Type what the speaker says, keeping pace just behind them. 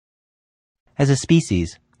As a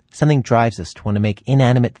species, something drives us to want to make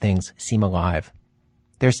inanimate things seem alive.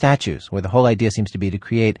 There are statues where the whole idea seems to be to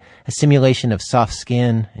create a simulation of soft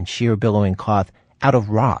skin and sheer billowing cloth out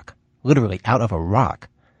of rock, literally out of a rock,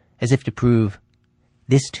 as if to prove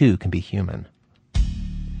this too can be human.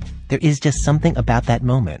 There is just something about that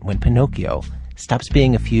moment when Pinocchio stops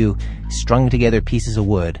being a few strung together pieces of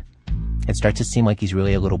wood and starts to seem like he's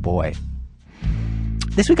really a little boy.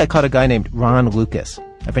 This week I caught a guy named Ron Lucas,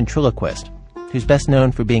 a ventriloquist, who's best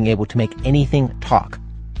known for being able to make anything talk.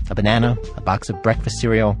 A banana, a box of breakfast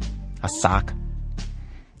cereal, a sock.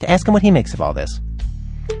 To ask him what he makes of all this.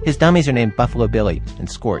 His dummies are named Buffalo Billy and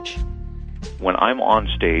Scorch. When I'm on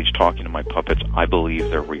stage talking to my puppets, I believe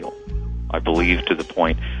they're real. I believe to the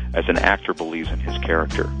point as an actor believes in his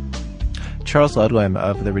character. Charles Ludlam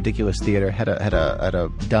of the Ridiculous Theater had a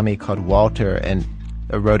dummy called Walter, and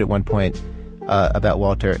wrote at one point about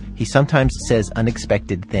Walter, he sometimes says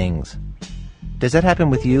unexpected things. Does that happen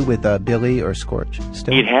with you, with Billy or Scorch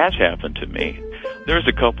still? It has happened to me. There's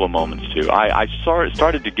a couple of moments, too. I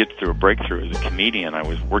started to get through a breakthrough as a comedian. I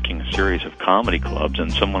was working a series of comedy clubs,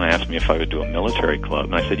 and someone asked me if I would do a military club.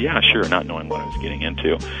 And I said, yeah, sure, not knowing what I was getting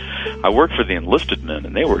into. I worked for the enlisted men,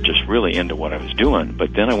 and they were just really into what I was doing.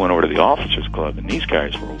 But then I went over to the officers club, and these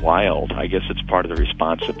guys were wild. I guess it's part of the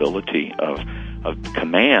responsibility of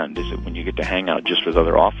command, is that when you get to hang out just with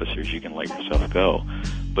other officers, you can let yourself go.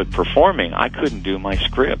 But performing, I couldn't do my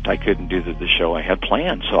script. I couldn't do the show I had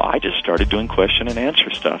planned. So I just started doing question and answer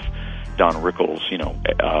stuff. Don Rickles,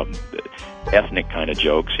 ethnic kind of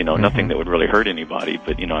jokes, nothing that would really hurt anybody.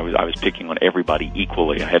 But, I was picking on everybody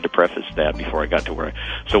equally. I had to preface that before I got to where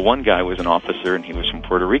So one guy was an officer, and he was from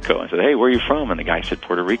Puerto Rico. I said, hey, where are you from? And the guy said,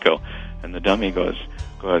 Puerto Rico. And the dummy goes,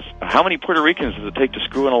 how many Puerto Ricans does it take to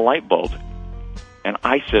screw in a light bulb? And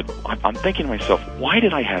I said, I'm thinking to myself, why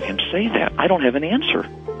did I have him say that? I don't have an answer.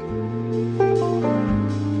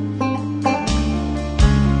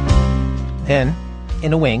 Then,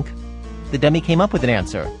 in a wink, the dummy came up with an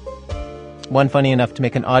answer. One funny enough to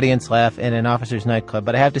make an audience laugh in an officer's nightclub,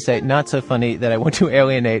 but I have to say, not so funny that I want to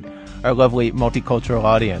alienate our lovely multicultural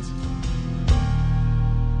audience.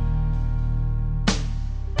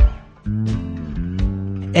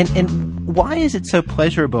 And why is it so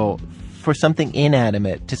pleasurable for something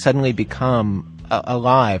inanimate to suddenly become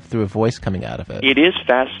alive through a voice coming out of it? It is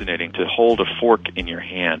fascinating to hold a fork in your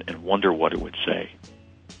hand and wonder what it would say.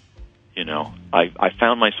 I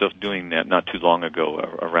found myself doing that not too long ago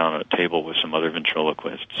around a table with some other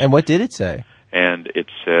ventriloquists. And what did it say? And it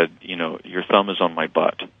said, your thumb is on my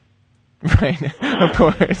butt. Right, of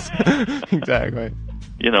course. Exactly.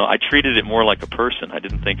 I treated it more like a person. I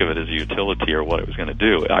didn't think of it as a utility or what it was going to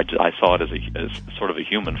do. I saw it as sort of a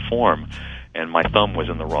human form, and my thumb was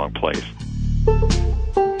in the wrong place.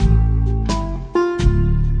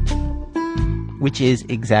 Which is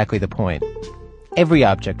exactly the point. Every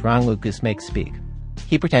object Ron Lucas makes speak.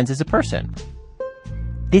 He pretends as a person.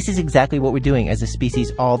 This is exactly what we're doing as a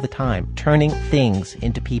species all the time, turning things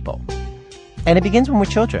into people. And it begins when we're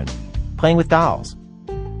children, playing with dolls.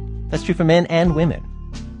 That's true for men and women.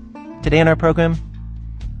 Today on our program,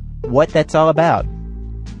 what that's all about.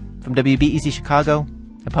 From WBEZ Chicago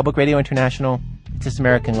and Public Radio International, it's This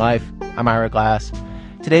American Life. I'm Ira Glass.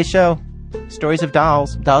 Today's show, stories of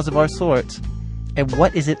dolls of all sorts. And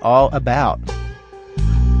what is it all about?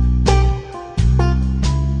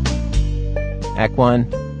 Act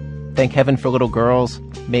 1, thank heaven for little girls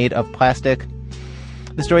made of plastic.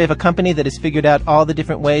 The story of a company that has figured out all the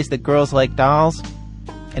different ways that girls like dolls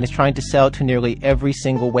and is trying to sell to nearly every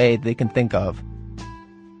single way they can think of.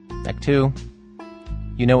 Act 2,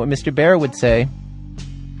 you know what Mr. Bear would say.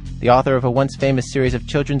 The author of a once famous series of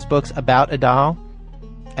children's books about a doll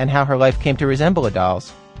and how her life came to resemble a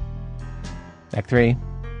doll's. Act 3,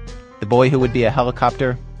 the boy who would be a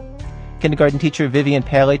helicopter. Kindergarten teacher Vivian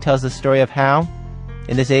Paley tells the story of how,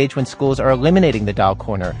 in this age when schools are eliminating the doll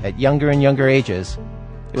corner at younger and younger ages,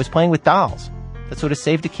 it was playing with dolls that sort of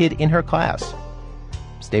saved a kid in her class.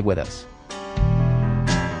 Stay with us.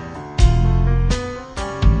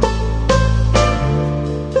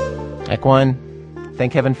 Act 1,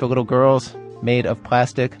 thank heaven for little girls made of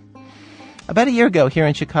plastic. About a year ago here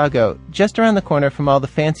in Chicago, just around the corner from all the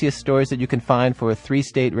fanciest stores that you can find for a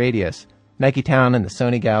 3-state radius, Nike Town and the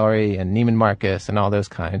Sony Gallery and Neiman Marcus and all those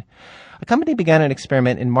kind, a company began an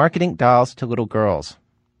experiment in marketing dolls to little girls.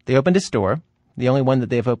 They opened a store, the only one that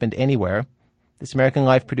they've opened anywhere. This American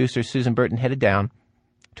Life producer Susan Burton headed down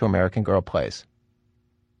to American Girl Place.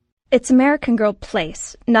 It's American Girl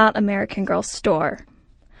Place, not American Girl Store.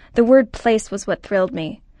 The word place was what thrilled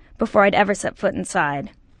me, before I'd ever set foot inside.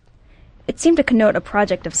 It seemed to connote a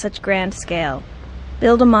project of such grand scale.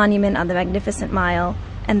 Build a monument on the Magnificent Mile,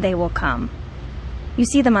 and they will come. You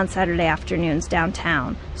see them on Saturday afternoons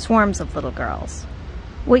downtown, swarms of little girls.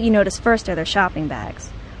 What you notice first are their shopping bags,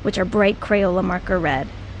 which are bright Crayola marker red,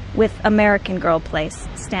 with American Girl Place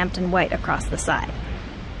stamped in white across the side.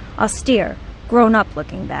 Austere,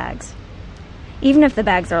 grown-up-looking bags. Even if the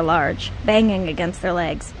bags are large, banging against their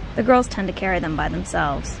legs, the girls tend to carry them by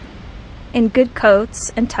themselves. In good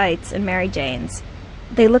coats and tights and Mary Janes,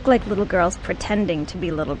 they look like little girls pretending to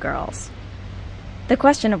be little girls. The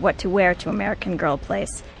question of what to wear to American Girl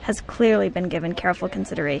Place has clearly been given careful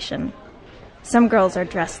consideration. Some girls are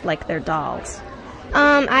dressed like they're dolls.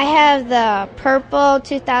 I have the purple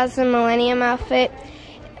 2000 Millennium outfit.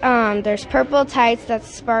 There's purple tights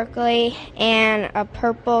that's sparkly and a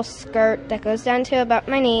purple skirt that goes down to about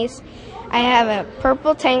my knees. I have a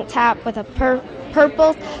purple tank top with a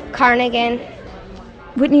purple cardigan.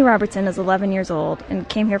 Whitney Robertson is 11 years old and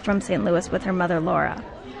came here from St. Louis with her mother, Laura.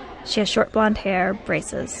 She has short blonde hair,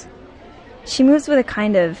 braces. She moves with a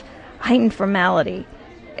kind of heightened formality.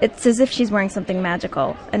 It's as if she's wearing something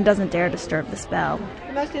magical and doesn't dare disturb the spell.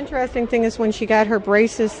 The most interesting thing is when she got her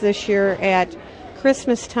braces this year at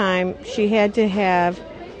Christmas time, she had to have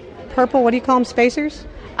purple, what do you call them, spacers?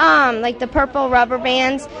 Like the purple rubber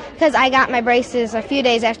bands, because I got my braces a few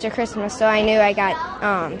days after Christmas, so I knew I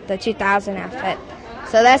got the 2000 outfit.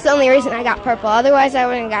 So that's the only reason I got purple. Otherwise, I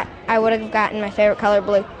would have gotten my favorite color,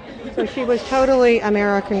 blue. So she was totally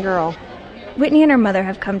American Girl. Whitney and her mother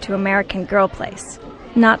have come to American Girl Place,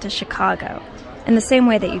 not to Chicago, in the same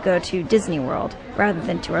way that you go to Disney World rather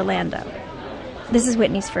than to Orlando. This is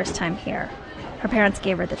Whitney's first time here. Her parents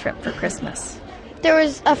gave her the trip for Christmas. There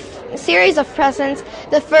was a series of presents.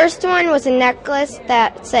 The first one was a necklace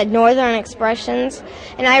that said Northern Expressions,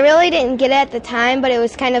 and I really didn't get it at the time, but it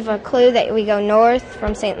was kind of a clue that we go north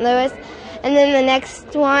from St. Louis. And then the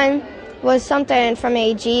next one was something from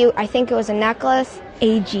AG. I think it was a necklace.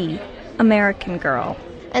 AG, American Girl.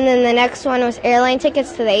 And then the next one was airline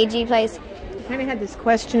tickets to the AG place. She kind of had this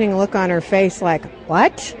questioning look on her face like,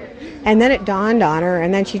 what? And then it dawned on her,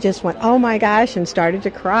 and then she just went, oh my gosh, and started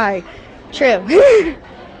to cry. True.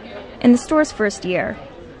 In the store's first year,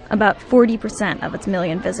 about 40% of its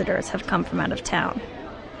million visitors have come from out of town.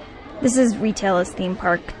 This is retail as theme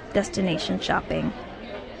park destination shopping.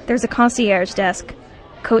 There's a concierge desk,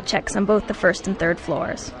 coat checks on both the first and third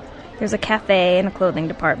floors. There's a cafe and a clothing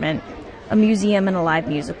department, a museum and a live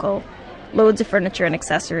musical, loads of furniture and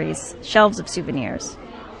accessories, shelves of souvenirs,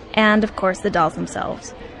 and, of course, the dolls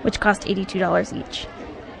themselves, which cost $82 each.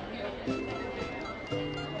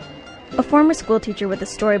 A former schoolteacher with a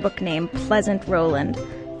storybook name Pleasant Rowland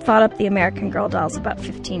thought up the American Girl dolls about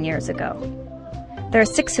 15 years ago. There are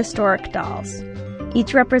 6 historic dolls.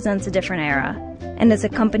 Each represents a different era and is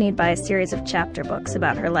accompanied by a series of chapter books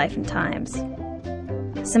about her life and times.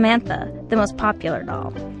 Samantha, the most popular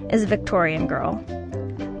doll, is a Victorian girl.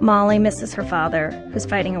 Molly misses her father, who's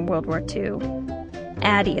fighting in World War II.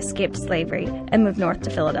 Addie escaped slavery and moved north to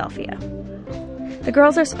Philadelphia. The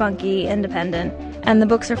girls are spunky, independent, and the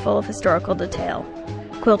books are full of historical detail.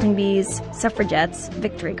 Quilting bees, suffragettes,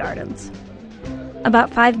 victory gardens.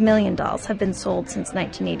 About 5 million dolls have been sold since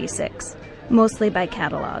 1986, mostly by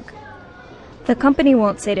catalog. The company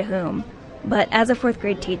won't say to whom, but as a 4th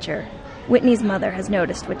grade teacher, Whitney's mother has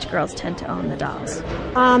noticed which girls tend to own the dolls.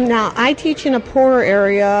 Now, I teach in a poorer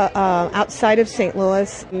area outside of St.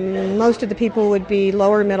 Louis. Most of the people would be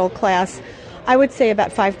lower middle class. I would say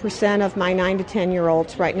about 5% of my 9 to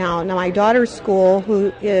 10-year-olds right now. Now, my daughter's school,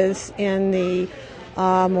 who is in the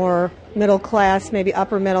more middle class, maybe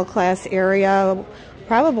upper middle class area,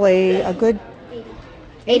 probably a good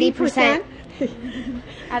 80%.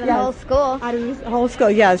 Out of the whole school. Out of the whole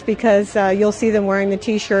school, yes, because you'll see them wearing the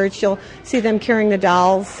T-shirts, you'll see them carrying the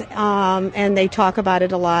dolls, and they talk about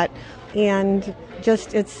it a lot, and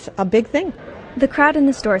just it's a big thing. The crowd in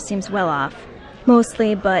the store seems well off,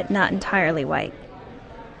 mostly but not entirely white.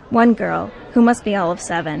 One girl, who must be all of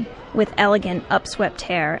 7, with elegant, upswept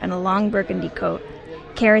hair and a long burgundy coat,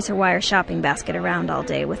 carries her wire shopping basket around all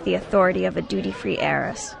day with the authority of a duty-free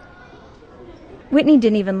heiress. Whitney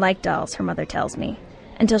didn't even like dolls, her mother tells me,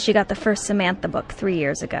 until she got the first Samantha book 3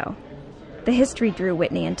 years ago. The history drew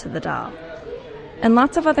Whitney into the doll. And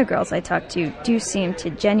lots of other girls I talked to do seem to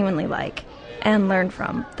genuinely like, and learn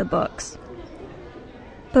from, the books.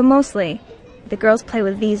 But mostly, the girls play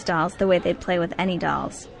with these dolls the way they'd play with any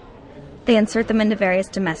dolls. They insert them into various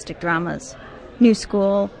domestic dramas. New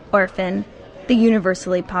School, Orphan, the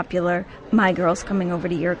universally popular My Girl's Coming Over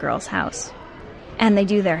to Your Girl's House. And they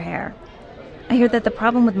do their hair. I hear that the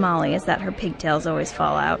problem with Molly is that her pigtails always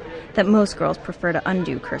fall out, that most girls prefer to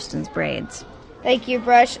undo Kirsten's braids. Like you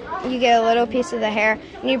get a little piece of the hair,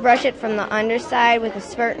 and you brush it from the underside with a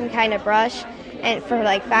certain kind of brush, and for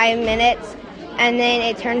like 5 minutes, and then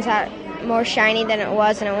it turns out more shiny than it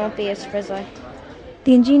was, and it won't be as frizzly.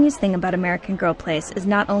 The ingenious thing about American Girl Place is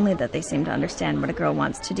not only that they seem to understand what a girl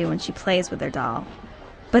wants to do when she plays with her doll,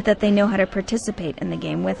 but that they know how to participate in the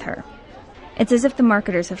game with her. It's as if the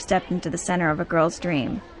marketers have stepped into the center of a girl's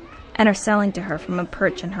dream and are selling to her from a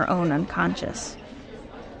perch in her own unconscious.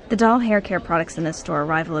 The doll hair care products in this store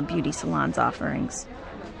rival a beauty salon's offerings.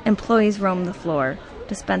 Employees roam the floor,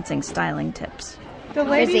 dispensing styling tips. The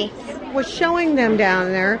lady was showing them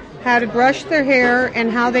down there how to brush their hair and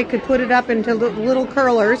how they could put it up into little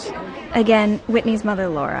curlers. Again, Whitney's mother,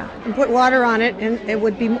 Laura. And put water on it, and it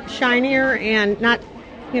would be shinier and not,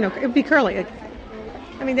 it would be curly.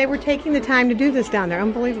 I mean, they were taking the time to do this down there.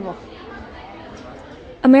 Unbelievable.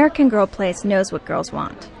 American Girl Place knows what girls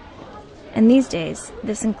want. And these days,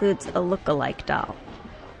 this includes a look-alike doll.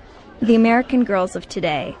 The American Girls of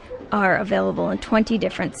today are available in 20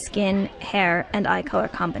 different skin, hair, and eye color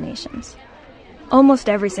combinations. Almost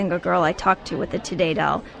every single girl I talked to with the Today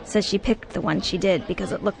doll says she picked the one she did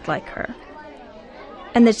because it looked like her.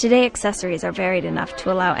 And the Today accessories are varied enough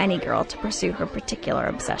to allow any girl to pursue her particular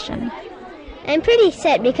obsession. I'm pretty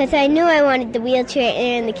set because I knew I wanted the wheelchair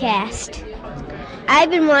and the cast. I've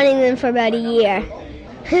been wanting them for about a year.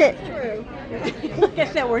 True. Like I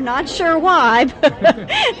said, we're not sure why, but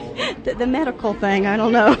the medical thing, I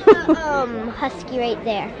don't know. Husky right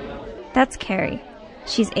there. That's Carrie.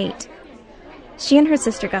 She's 8. She and her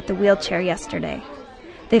sister got the wheelchair yesterday.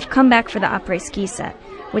 They've come back for the après-ski set,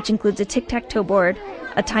 which includes a tic-tac-toe board,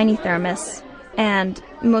 a tiny thermos, and,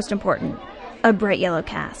 most important, a bright yellow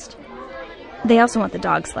cast. They also want the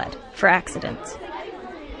dog sled, for accidents.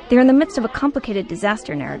 They're in the midst of a complicated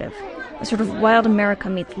disaster narrative, a sort of Wild America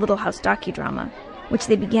meets Little House docudrama, which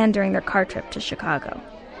they began during their car trip to Chicago.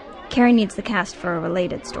 Carrie needs the cast for a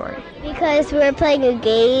related story. Because we're playing a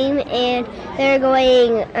game and they're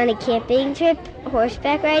going on a camping trip,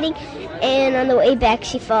 horseback riding, and on the way back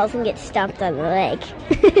she falls and gets stomped on the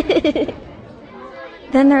leg.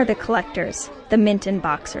 Then there are the collectors, the Minton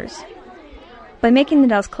boxers. By making the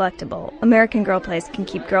dolls collectible, American Girl Place can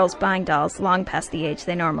keep girls buying dolls long past the age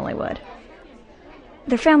they normally would.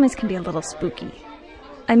 Their families can be a little spooky.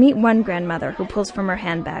 I meet one grandmother who pulls from her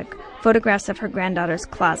handbag photographs of her granddaughter's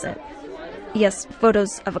closet. Yes,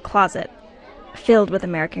 photos of a closet filled with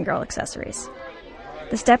American Girl accessories.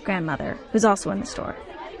 The step-grandmother, who's also in the store,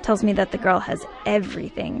 tells me that the girl has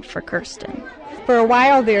everything for Kirsten. For a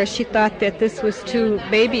while there, she thought that this was too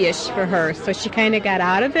babyish for her, so she kind of got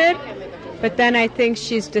out of it. But then I think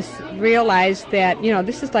she's just realized that,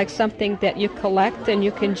 this is like something that you collect and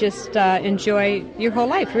you can just enjoy your whole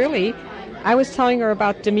life, really. I was telling her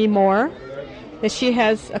about Demi Moore, that she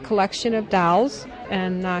has a collection of dolls,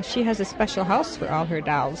 and she has a special house for all her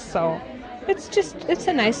dolls. So it's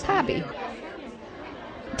a nice hobby.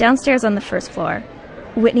 Downstairs on the first floor,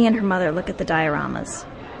 Whitney and her mother look at the dioramas.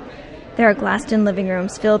 There are glassed-in living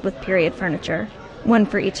rooms filled with period furniture, one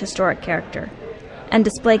for each historic character, and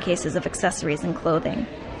display cases of accessories and clothing.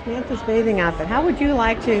 Samantha's bathing outfit. How would you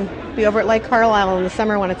like to be over at Lake Carlisle in the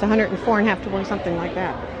summer when it's 104 and have to wear something like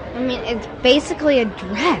that? I mean, it's basically a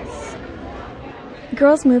dress.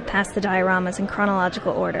 Girls move past the dioramas in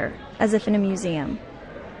chronological order, as if in a museum.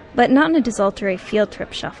 But not in a desultory field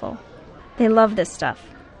trip shuffle. They love this stuff.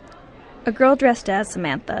 A girl dressed as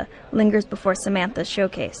Samantha lingers before Samantha's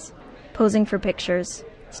showcase, posing for pictures,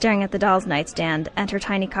 staring at the doll's nightstand and her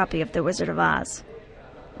tiny copy of The Wizard of Oz.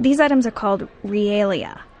 These items are called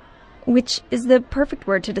realia, which is the perfect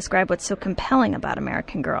word to describe what's so compelling about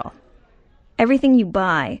American Girl. Everything you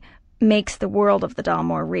buy makes the world of the doll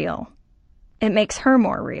more real. It makes her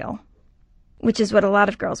more real, which is what a lot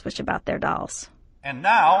of girls wish about their dolls. And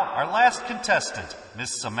now, our last contestant,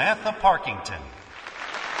 Miss Samantha Parkington.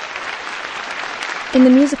 In the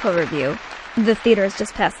musical review, the theater is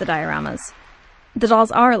just past the dioramas. The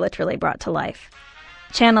dolls are literally brought to life,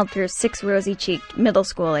 channeled through 6 rosy-cheeked middle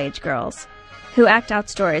school-age girls who act out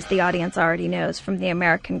stories the audience already knows from the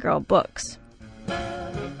American Girl books.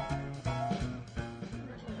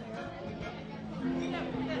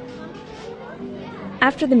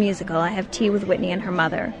 After the musical, I have tea with Whitney and her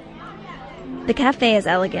mother. The cafe is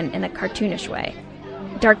elegant in a cartoonish way.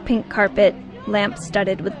 Dark pink carpet, lamps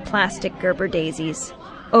studded with plastic Gerber daisies,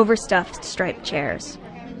 overstuffed striped chairs.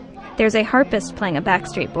 There's a harpist playing a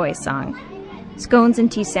Backstreet Boys song. Scones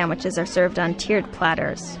and tea sandwiches are served on tiered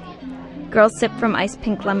platters. Girls sip from ice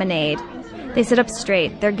pink lemonade. They sit up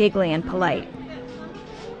straight, they're giggly and polite.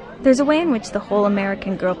 There's a way in which the whole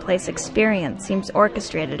American Girl Place experience seems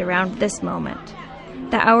orchestrated around this moment.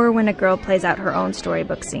 The hour when a girl plays out her own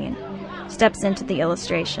storybook scene, steps into the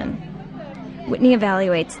illustration. Whitney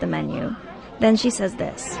evaluates the menu. Then she says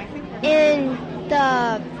this. In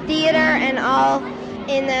the theater and all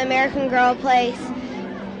in the American Girl place,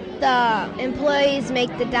 the employees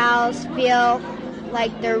make the dolls feel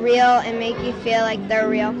like they're real and make you feel like they're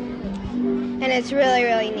real. And it's really,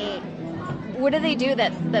 really neat. What do they do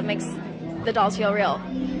that makes the dolls feel real?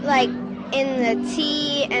 Like in the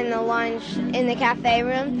tea and the lunch in the cafe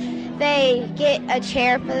room, they get a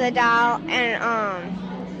chair for the doll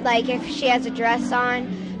and like if she has a dress on,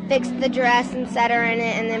 fix the dress and set her in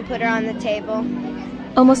it and then put her on the table.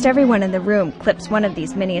 Almost everyone in the room clips one of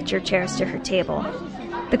these miniature chairs to her table.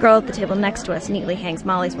 The girl at the table next to us neatly hangs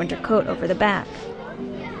Molly's winter coat over the back.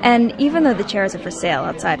 And even though the chairs are for sale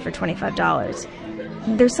outside for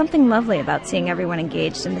 $25, there's something lovely about seeing everyone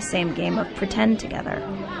engaged in the same game of pretend together.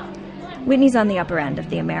 Whitney's on the upper end of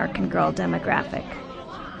the American Girl demographic.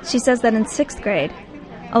 She says that in 6th grade,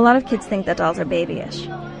 a lot of kids think that dolls are babyish,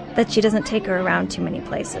 that she doesn't take her around too many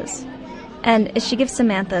places. And as she gives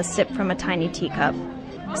Samantha a sip from a tiny teacup,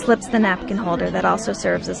 slips the napkin holder that also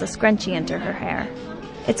serves as a scrunchie into her hair,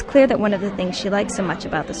 it's clear that one of the things she likes so much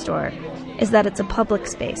about the store is that it's a public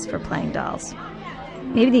space for playing dolls.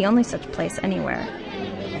 Maybe the only such place anywhere.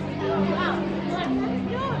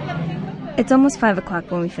 It's almost 5 o'clock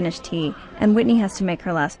when we finish tea, and Whitney has to make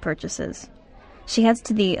her last purchases. She heads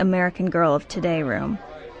to the American Girl of Today room,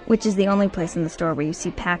 which is the only place in the store where you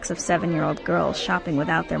see packs of 7-year-old girls shopping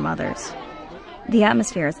without their mothers. The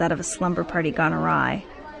atmosphere is that of a slumber party gone awry.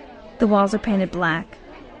 The walls are painted black.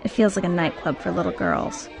 It feels like a nightclub for little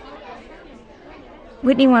girls.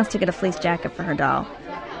 Whitney wants to get a fleece jacket for her doll.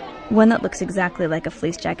 One that looks exactly like a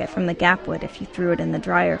fleece jacket from the Gap would if you threw it in the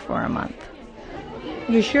dryer for a month.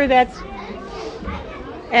 You sure that's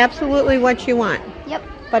absolutely what you want? Yep.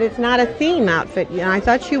 But it's not a theme outfit. You know, I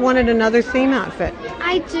thought you wanted another theme outfit.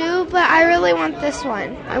 I do, but I really want this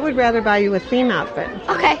one. I would rather buy you a theme outfit.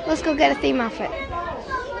 Okay, let's go get a theme outfit.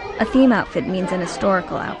 A theme outfit means an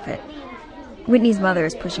historical outfit. Whitney's mother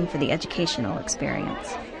is pushing for the educational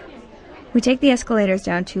experience. We take the escalators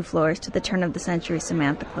down 2 floors to the turn-of-the-century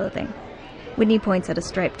Samantha clothing. Whitney points at a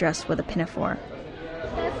striped dress with a pinafore.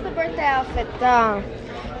 That's the birthday outfit, the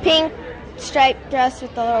pink striped dress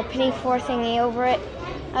with the little pinafore thingy over it.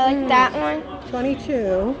 I like that one.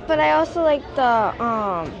 22. But I also like the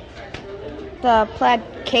plaid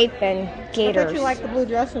cape and gaiters. I thought you liked the blue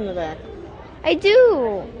dress in the back. I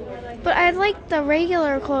do, but I like the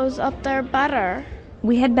regular clothes up there better.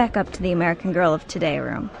 We head back up to the American Girl of Today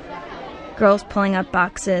room. Girls pulling up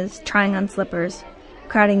boxes, trying on slippers,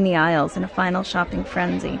 crowding the aisles in a final shopping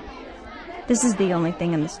frenzy. This is the only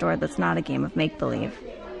thing in the store that's not a game of make-believe.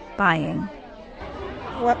 Buying.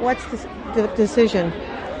 What's the decision?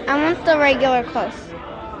 I want the regular clothes.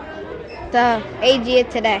 The AG of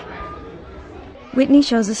Today. Whitney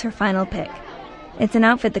shows us her final pick. It's an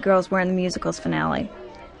outfit the girls wear in the musical's finale.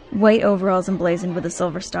 White overalls emblazoned with a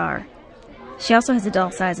silver star. She also has a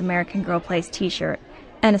doll-size American Girl Plays t-shirt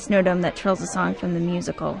and a snow dome that trills a song from the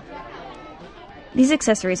musical. These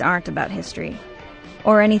accessories aren't about history,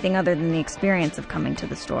 or anything other than the experience of coming to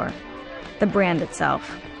the store, the brand itself.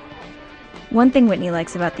 One thing Whitney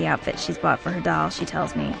likes about the outfit she's bought for her doll, she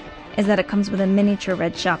tells me, is that it comes with a miniature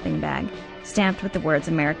red shopping bag, stamped with the words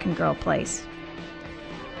American Girl Place.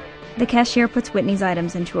 The cashier puts Whitney's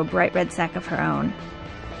items into a bright red sack of her own,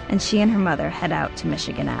 and she and her mother head out to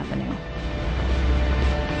Michigan Avenue.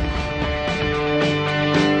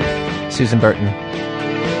 Susan Burton.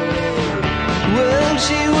 Well,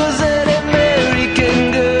 she was an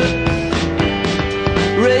American girl,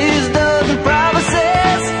 raised on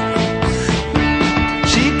promises.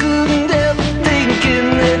 She couldn't help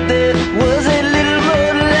thinking that there was a little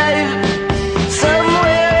more life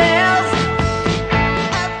somewhere else.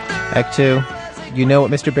 Act 2. You know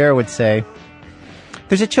what Mr. Bear would say.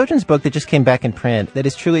 There's a children's book that just came back in print that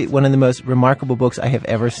is truly one of the most remarkable books I have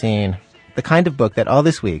ever seen. The kind of book that all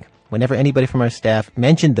this week, whenever anybody from our staff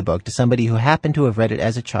mentioned the book to somebody who happened to have read it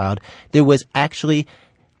as a child, there was actually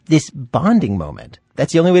this bonding moment.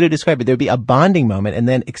 That's the only way to describe it. There would be a bonding moment and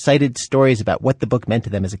then excited stories about what the book meant to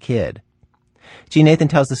them as a kid. Jean Nathan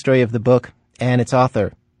tells the story of the book and its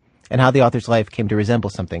author and how the author's life came to resemble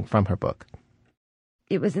something from her book.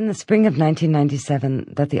 It was in the spring of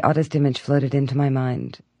 1997 that the oddest image floated into my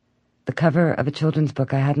mind. The cover of a children's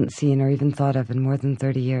book I hadn't seen or even thought of in more than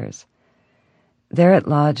 30 years. There it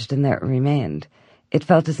lodged and there it remained. It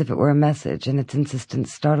felt as if it were a message, and its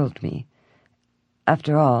insistence startled me.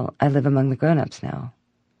 After all, I live among the grown-ups now.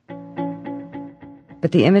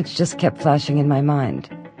 But the image just kept flashing in my mind.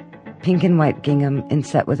 Pink and white gingham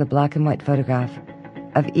inset with a black and white photograph,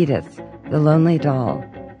 of Edith, the lonely doll,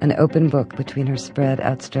 an open book between her spread,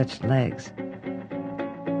 outstretched legs.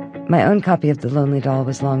 My own copy of The Lonely Doll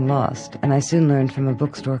was long lost, and I soon learned from a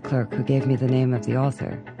bookstore clerk who gave me the name of the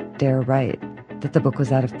author, Dare Wright, that the book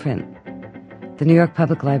was out of print. The New York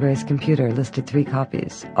Public Library's computer listed 3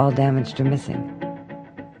 copies, all damaged or missing.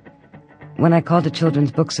 When I called a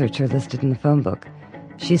children's book searcher listed in the phone book,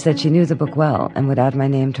 she said she knew the book well and would add my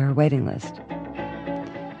name to her waiting list.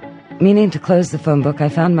 Meaning to close the phone book, I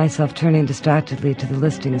found myself turning distractedly to the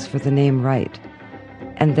listings for the name Wright.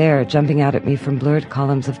 And there, jumping out at me from blurred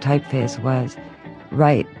columns of typeface, was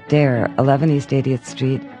Wright, Dare, 11 East 80th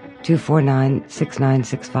Street,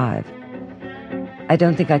 249-6965. I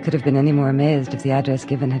don't think I could have been any more amazed if the address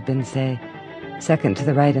given had been, say, second to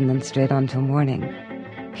the right and then straight on till morning,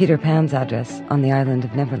 Peter Pan's address on the island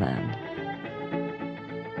of Neverland.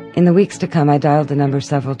 In the weeks to come, I dialed the number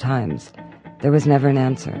several times. There was never an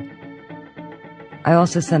answer. I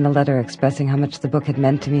also sent a letter expressing how much the book had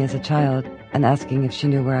meant to me as a child and asking if she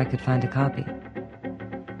knew where I could find a copy.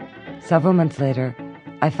 Several months later,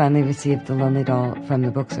 I finally received The Lonely Doll from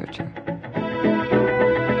the book searcher.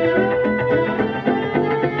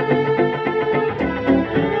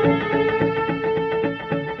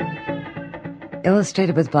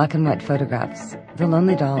 Illustrated with black and white photographs, The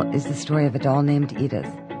Lonely Doll is the story of a doll named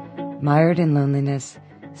Edith, mired in loneliness,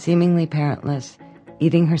 seemingly parentless,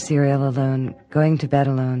 eating her cereal alone, going to bed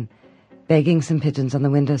alone, begging some pigeons on the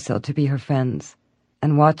windowsill to be her friends,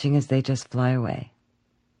 and watching as they just fly away.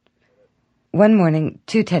 One morning,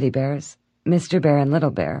 2 teddy bears, Mr. Bear and Little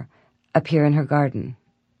Bear, appear in her garden.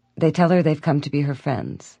 They tell her they've come to be her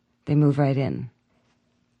friends. They move right in.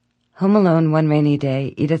 Home alone one rainy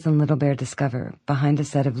day, Edith and Little Bear discover, behind a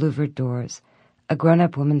set of louvered doors, a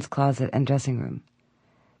grown-up woman's closet and dressing room.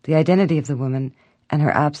 The identity of the woman and her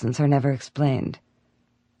absence are never explained.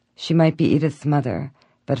 She might be Edith's mother,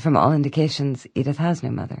 but from all indications, Edith has no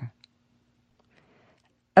mother.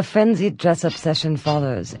 A frenzied dress-up session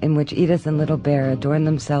follows, in which Edith and Little Bear adorn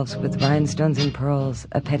themselves with rhinestones and pearls,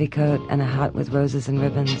 a petticoat and a hat with roses and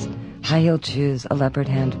ribbons, high-heeled shoes, a leopard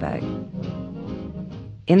handbag.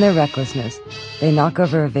 In their recklessness, they knock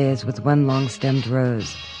over a vase with one long-stemmed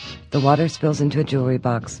rose. The water spills into a jewelry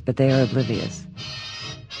box, but they are oblivious.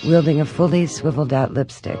 Wielding a fully swiveled-out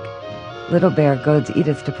lipstick, Little Bear goads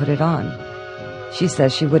Edith to put it on. She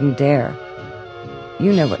says she wouldn't dare.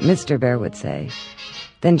 You know what Mr. Bear would say.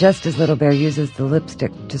 Then just as Little Bear uses the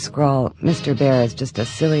lipstick to scrawl Mr. Bear is just a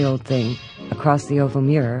silly old thing across the oval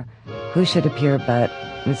mirror, who should appear but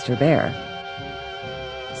Mr. Bear?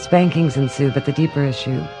 Spankings ensue, but the deeper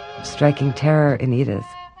issue, striking terror in Edith,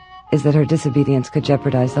 is that her disobedience could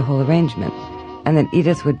jeopardize the whole arrangement, and that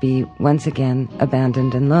Edith would be, once again,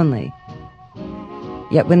 abandoned and lonely.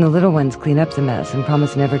 Yet when the little ones clean up the mess and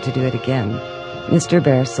promise never to do it again, Mr.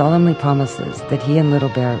 Bear solemnly promises that he and Little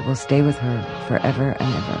Bear will stay with her forever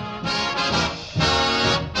and ever.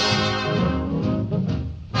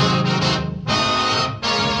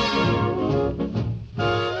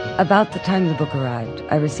 About the time the book arrived,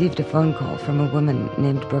 I received a phone call from a woman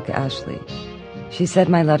named Brooke Ashley. She said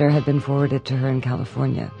my letter had been forwarded to her in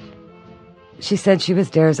California. She said she was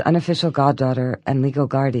Dare's unofficial goddaughter and legal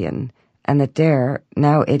guardian, and that Dare,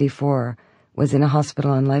 now 84, was in a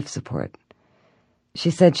hospital on life support.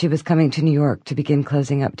 She said she was coming to New York to begin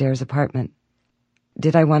closing up Dare's apartment.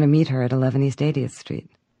 Did I want to meet her at 11 East 80th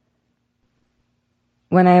Street?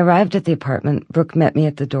 When I arrived at the apartment, Brooke met me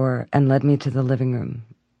at the door and led me to the living room.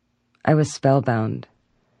 I was spellbound.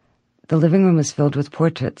 The living room was filled with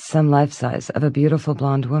portraits, some life-size, of a beautiful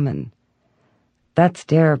blonde woman. "That's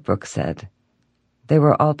Dare," Brooke said. They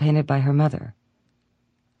were all painted by her mother.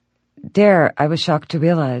 Dare, I was shocked to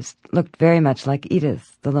realize, looked very much like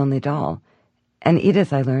Edith, the lonely doll, and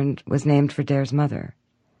Edith, I learned, was named for Dare's mother.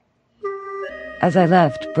 As I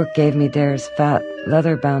left, Brooke gave me Dare's fat,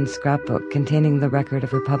 leather-bound scrapbook containing the record of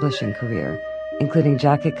her publishing career, including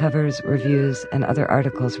jacket covers, reviews, and other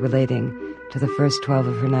articles relating to the first 12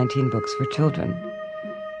 of her 19 books for children.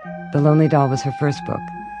 The Lonely Doll was her first book.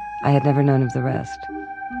 I had never known of the rest.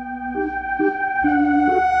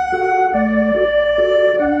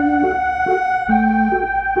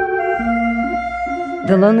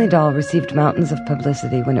 The Lonely Doll received mountains of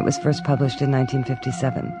publicity when it was first published in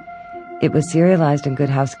 1957. It was serialized in Good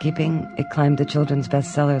Housekeeping. It climbed the children's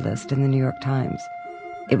bestseller list in the New York Times.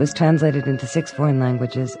 It was translated into 6 foreign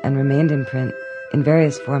languages and remained in print in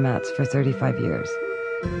various formats for 35 years.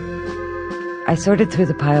 I sorted through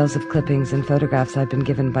the piles of clippings and photographs I'd been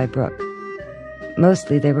given by Brooke.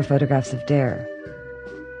 Mostly they were photographs of Dare.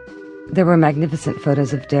 There were magnificent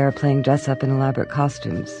photos of Dare playing dress-up in elaborate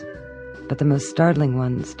costumes, but the most startling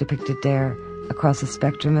ones depicted Dare across a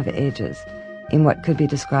spectrum of ages in what could be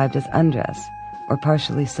described as undress, or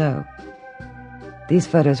partially so. These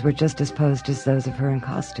photos were just as posed as those of her in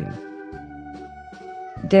costume.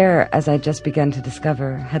 Dare, as I'd just begun to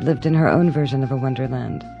discover, had lived in her own version of a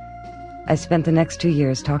wonderland. I spent the next 2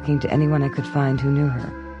 years talking to anyone I could find who knew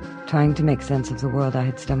her, trying to make sense of the world I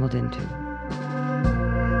had stumbled into.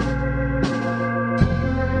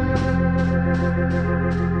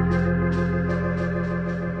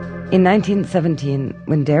 In 1917,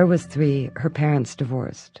 when Dare was 3, her parents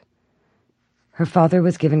divorced. Her father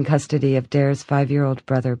was given custody of Dare's 5-year-old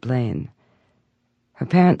brother, Blaine. Her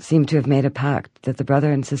parents seemed to have made a pact that the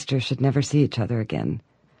brother and sister should never see each other again.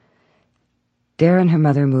 Dare and her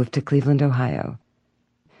mother moved to Cleveland, Ohio.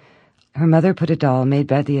 Her mother put a doll made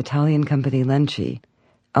by the Italian company Lenci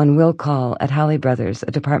on will call at Halle Brothers,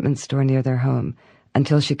 a department store near their home,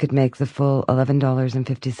 until she could make the full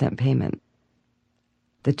 $11.50 payment.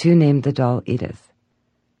 The two named the doll Edith.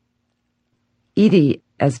 Edie,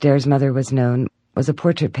 as Dare's mother was known, was a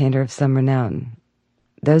portrait painter of some renown.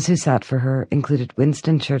 Those who sat for her included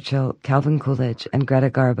Winston Churchill, Calvin Coolidge, and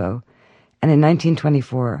Greta Garbo, and in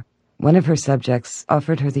 1924, one of her subjects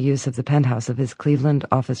offered her the use of the penthouse of his Cleveland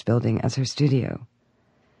office building as her studio.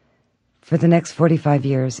 For the next 45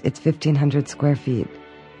 years, its 1,500 square feet,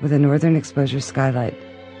 with a northern exposure skylight,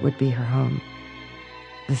 would be her home.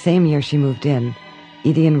 The same year she moved in,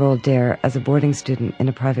 Edie enrolled Dare as a boarding student in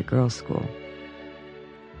a private girls' school.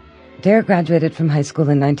 Dare graduated from high school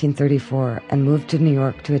in 1934 and moved to New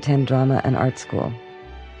York to attend drama and art school.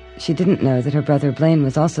 She didn't know that her brother Blaine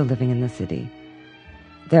was also living in the city.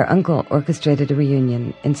 Their uncle orchestrated a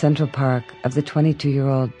reunion in Central Park of the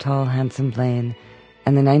 22-year-old tall, handsome Blaine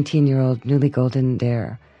and the 19-year-old newly golden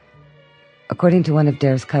Dare. According to one of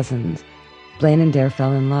Dare's cousins, Blaine and Dare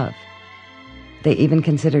fell in love. They even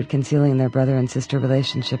considered concealing their brother and sister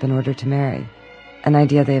relationship in order to marry, an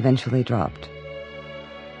idea they eventually dropped.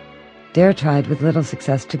 Dare tried with little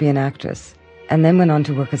success to be an actress, and then went on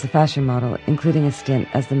to work as a fashion model, including a stint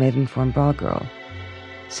as the Maidenform bra girl.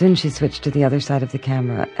 Soon she switched to the other side of the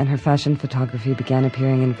camera, and her fashion photography began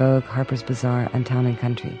appearing in Vogue, Harper's Bazaar, and Town &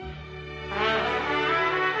 Country.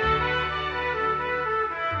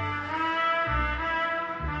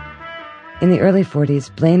 In the early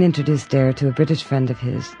 40s, Blaine introduced Dare to a British friend of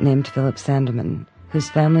his named Philip Sandeman, whose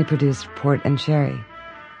family produced port and sherry.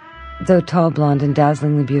 Though tall, blonde, and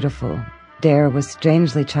dazzlingly beautiful, Dare was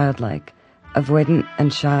strangely childlike, avoidant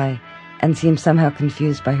and shy, and seemed somehow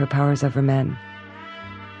confused by her powers over men.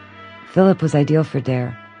 Philip was ideal for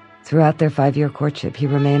Dare. Throughout their 5-year courtship, he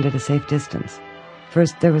remained at a safe distance.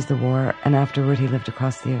 First there was the war, and afterward he lived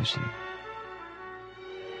across the ocean.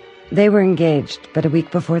 They were engaged, but a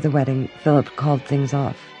week before the wedding, Philip called things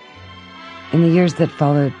off. In the years that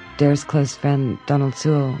followed, Dare's close friend, Donald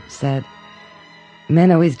Sewell, said,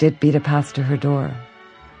 "Men always did beat a path to her door."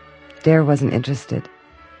 Dare wasn't interested.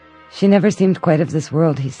 She never seemed quite of this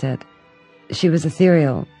world, he said. She was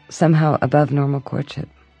ethereal, somehow above normal courtship.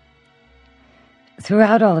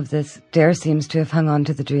 Throughout all of this, Dare seems to have hung on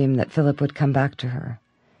to the dream that Philip would come back to her.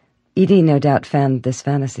 Edie no doubt fanned this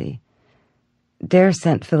fantasy. Dare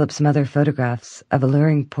sent Philip's mother photographs of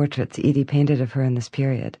alluring portraits Edie painted of her in this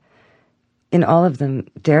period. In all of them,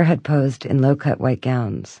 Dare had posed in low-cut white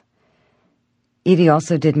gowns. Edie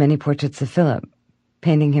also did many portraits of Philip,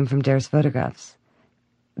 painting him from Dare's photographs.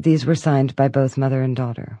 These were signed by both mother and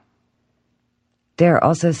daughter. Dare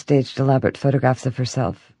also staged elaborate photographs of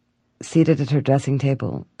herself, seated at her dressing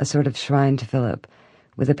table, a sort of shrine to Philip,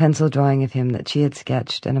 with a pencil drawing of him that she had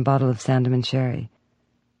sketched and a bottle of Sandeman sherry.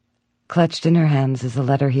 Clutched in her hands is a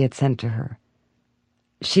letter he had sent to her.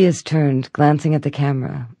 She is turned, glancing at the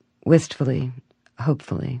camera, wistfully,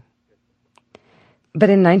 hopefully. But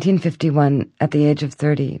in 1951, at the age of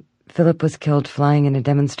 30, Philip was killed flying in a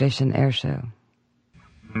demonstration air show.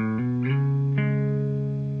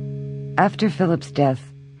 After Philip's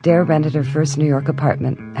death, Dare rented her first New York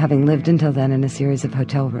apartment, having lived until then in a series of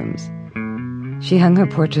hotel rooms. She hung her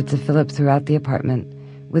portraits of Philip throughout the apartment,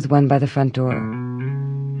 with one by the front door.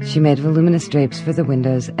 She made voluminous drapes for the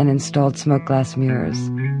windows and installed smoke glass mirrors.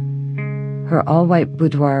 Her all-white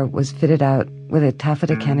boudoir was fitted out with a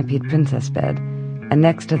taffeta-canopied princess bed, and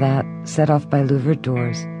next to that, set off by louvered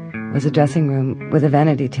doors, was a dressing room with a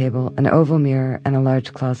vanity table, an oval mirror, and a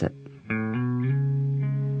large closet.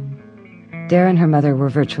 Dare and her mother were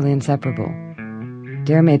virtually inseparable.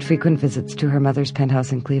 Dare made frequent visits to her mother's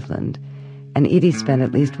penthouse in Cleveland, and Edie spent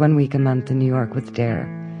at least 1 week a month in New York with Dare,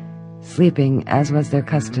 sleeping, as was their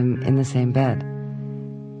custom, in the same bed.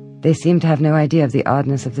 They seemed to have no idea of the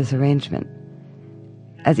oddness of this arrangement.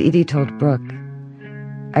 As Edie told Brooke,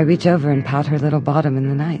 "I reach over and pat her little bottom in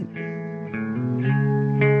the night."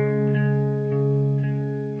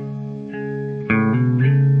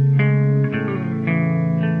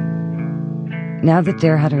 Now that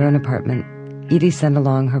Dare had her own apartment, Edie sent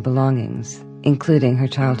along her belongings, including her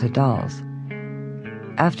childhood dolls.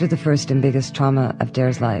 After the first and biggest trauma of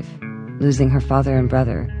Dare's life, losing her father and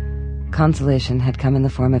brother, consolation had come in the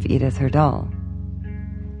form of Edith, her doll.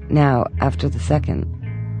 Now, after the second,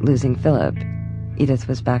 losing Philip, Edith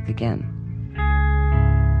was back again.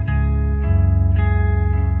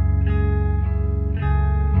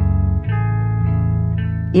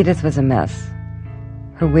 Edith was a mess.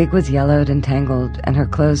 Her wig was yellowed and tangled, and her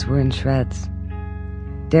clothes were in shreds.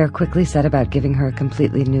 Dare quickly set about giving her a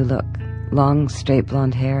completely new look. Long, straight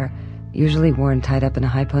blonde hair, usually worn tied up in a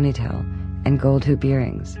high ponytail, and gold hoop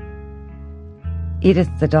earrings.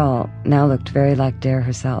 Edith the doll now looked very like Dare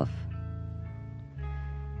herself.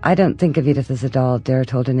 "I don't think of Edith as a doll," Dare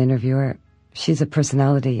told an interviewer. "She's a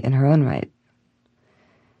personality in her own right."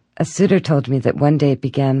 A suitor told me that one day it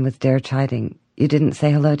began with Dare chiding, "You didn't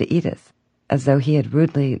say hello to Edith," as though he had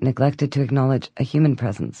rudely neglected to acknowledge a human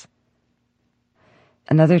presence.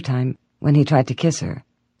 Another time, when he tried to kiss her,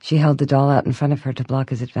 she held the doll out in front of her to block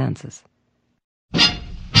his advances.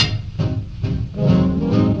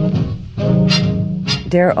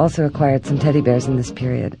 Dare also acquired some teddy bears in this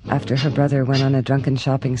period after her brother went on a drunken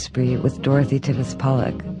shopping spree with Dorothy Tivis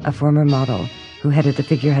Pollock, a former model who headed the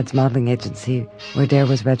Figureheads modeling agency where Dare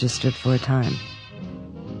was registered for a time.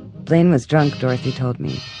 Blaine was drunk, Dorothy told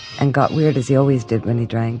me, and got weird as he always did when he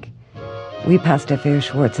drank. We passed F.A.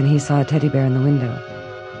 Schwartz and he saw a teddy bear in the window.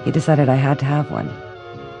 He decided I had to have one.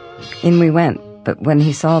 In we went, but when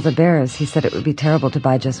he saw the bears, he said it would be terrible to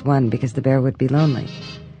buy just one because the bear would be lonely.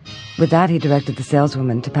 With that, he directed the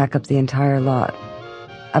saleswoman to pack up the entire lot.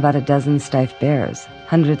 About a dozen stiff bears,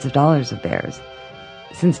 hundreds of dollars of bears.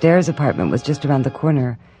 Since Dare's apartment was just around the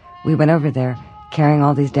corner, we went over there, carrying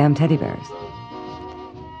all these damn teddy bears.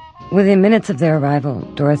 Within minutes of their arrival,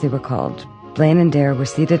 Dorothy recalled, Blaine and Dare were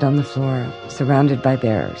seated on the floor, surrounded by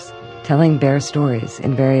bears, telling bear stories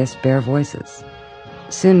in various bear voices.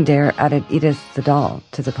 Soon Dare added Edith the doll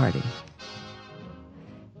to the party.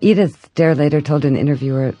 Edith, Dare later told an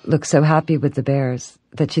interviewer, looked so happy with the bears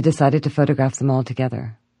that she decided to photograph them all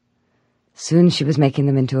together. Soon she was making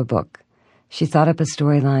them into a book. She thought up a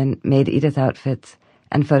storyline, made Edith outfits,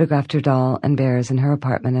 and photographed her doll and bears in her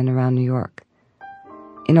apartment and around New York.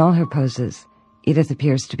 In all her poses, Edith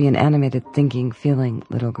appears to be an animated, thinking, feeling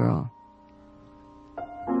little girl.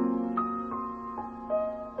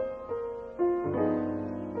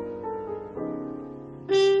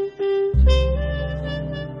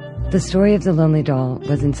 The story of the Lonely Doll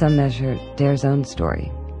was in some measure Dare's own story.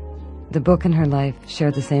 The book and her life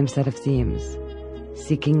share the same set of themes: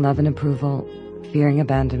 seeking love and approval, fearing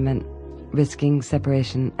abandonment, risking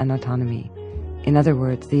separation and autonomy. In other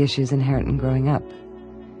words, the issues inherent in growing up.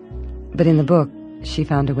 But in the book, she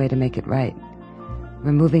found a way to make it right,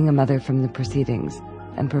 removing a mother from the proceedings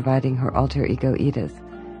and providing her alter ego Edith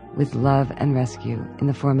with love and rescue in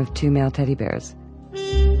the form of 2 male teddy bears.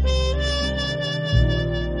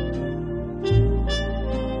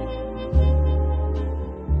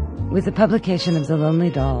 With the publication of The Lonely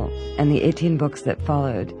Doll and the 18 books that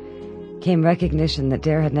followed came recognition that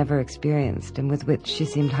Dare had never experienced and with which she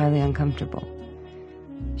seemed highly uncomfortable.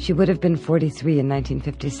 She would have been 43 in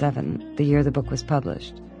 1957, the year the book was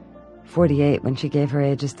published, 48 when she gave her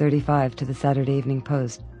age as 35 to the Saturday Evening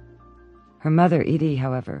Post. Her mother, Edie,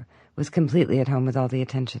 however, was completely at home with all the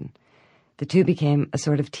attention. The two became a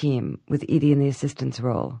sort of team, with Edie in the assistant's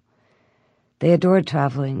role. They adored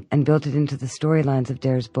traveling and built it into the storylines of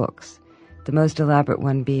Dare's books, the most elaborate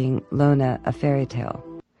one being Lona, a Fairy Tale.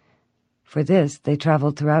 For this, they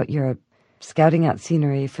traveled throughout Europe, scouting out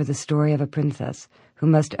scenery for the story of a princess who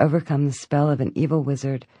must overcome the spell of an evil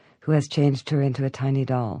wizard who has changed her into a tiny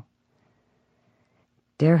doll.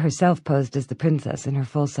 Dare herself posed as the princess in her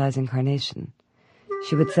full-size incarnation.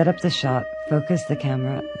 She would set up the shot, focus the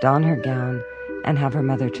camera, don her gown, and have her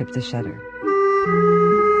mother trip the shutter.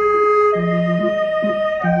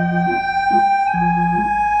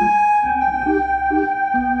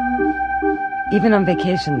 Even on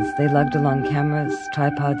vacations, they lugged along cameras,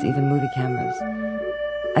 tripods, even movie cameras.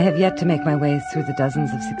 I have yet to make my way through the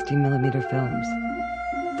dozens of 16mm films.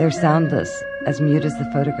 They're soundless, as mute as the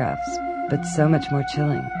photographs, but so much more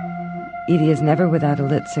chilling. Edie is never without a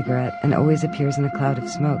lit cigarette and always appears in a cloud of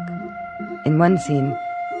smoke. In one scene,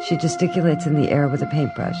 she gesticulates in the air with a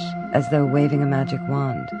paintbrush, as though waving a magic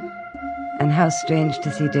wand. And how strange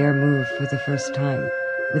to see Dare move for the first time,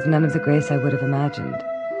 with none of the grace I would have imagined.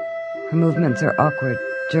 Her movements are awkward,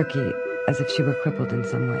 jerky, as if she were crippled in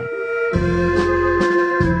some way.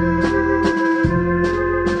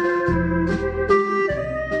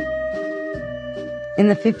 In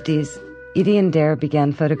the 50s, Edie and Dare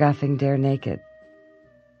began photographing Dare naked,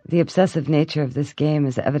 The obsessive nature of this game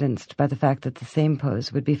is evidenced by the fact that the same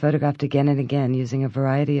pose would be photographed again and again using a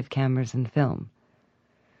variety of cameras and film.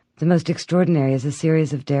 The most extraordinary is a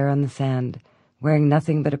series of Dare on the sand, wearing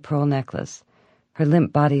nothing but a pearl necklace, her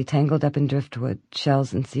limp body tangled up in driftwood,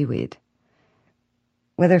 shells, and seaweed.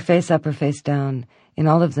 Whether face up or face down, in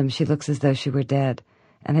all of them she looks as though she were dead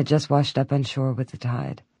and had just washed up on shore with the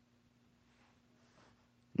tide.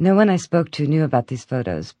 No one I spoke to knew about these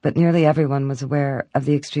photos, but nearly everyone was aware of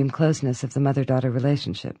the extreme closeness of the mother-daughter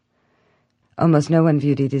relationship. Almost no one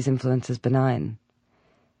viewed Edie's influence as benign.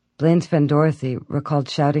 Blaine's friend Dorothy recalled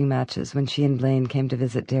shouting matches when she and Blaine came to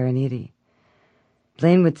visit Dare and Edie.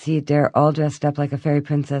 Blaine would see Dare all dressed up like a fairy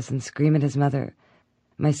princess and scream at his mother,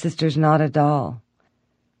 "My sister's not a doll."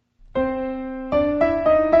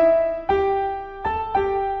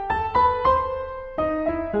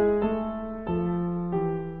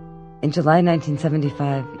 In July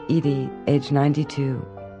 1975, Edie, age 92,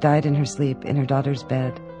 died in her sleep in her daughter's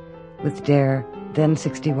bed, with Dare, then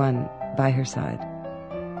 61, by her side.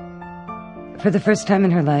 For the first time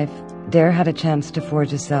in her life, Dare had a chance to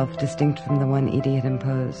forge a self distinct from the one Edie had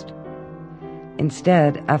imposed.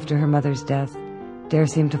 Instead, after her mother's death, Dare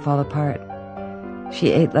seemed to fall apart. She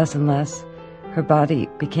ate less and less, her body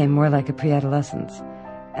became more like a pre-adolescence,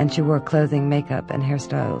 and she wore clothing, makeup, and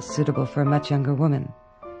hairstyles suitable for a much younger woman.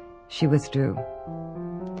 She withdrew.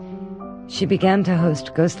 She began to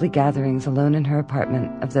host ghostly gatherings alone in her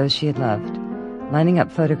apartment of those she had loved, lining up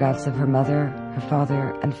photographs of her mother, her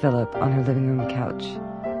father, and Philip on her living room couch.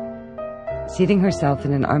 Seating herself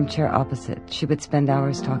in an armchair opposite, she would spend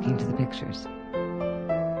hours talking to the pictures.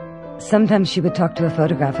 Sometimes she would talk to a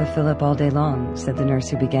photograph of Philip all day long, said the nurse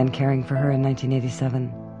who began caring for her in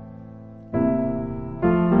 1987.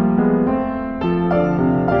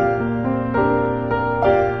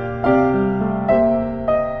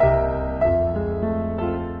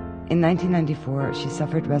 In 1994, she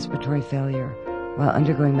suffered respiratory failure while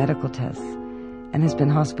undergoing medical tests and has been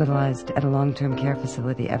hospitalized at a long-term care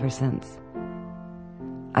facility ever since.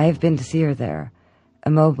 I have been to see her there,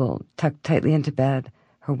 immobile, tucked tightly into bed,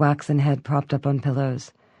 her waxen head propped up on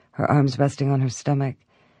pillows, her arms resting on her stomach.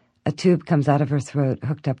 A tube comes out of her throat,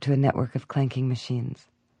 hooked up to a network of clanking machines.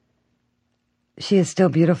 She is still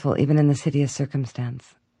beautiful, even in this hideous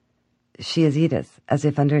circumstance. She is Edith, as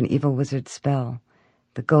if under an evil wizard's spell.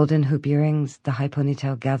 The golden hoop earrings, the high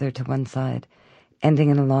ponytail gathered to one side, ending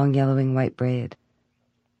in a long yellowing white braid.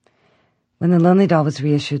 When The Lonely Doll was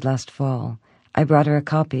reissued last fall, I brought her a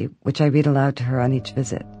copy, which I read aloud to her on each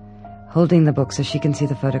visit, holding the book so she can see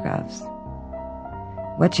the photographs.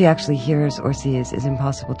 What she actually hears or sees is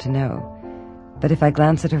impossible to know, but if I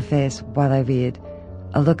glance at her face while I read,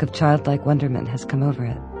 a look of childlike wonderment has come over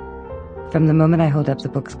it. From the moment I hold up the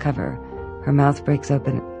book's cover, her mouth breaks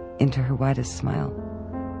open into her widest smile.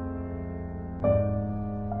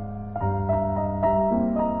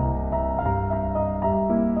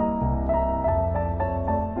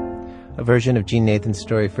 A version of Jean Nathan's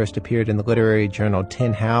story first appeared in the literary journal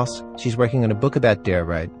Tin House. She's working on a book about Dare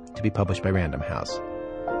Wright to be published by Random House.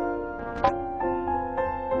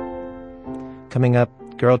 Coming up,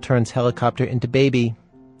 girl turns helicopter into baby,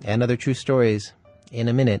 and other true stories in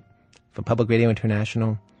a minute from Public Radio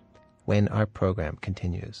International when our program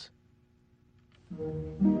continues.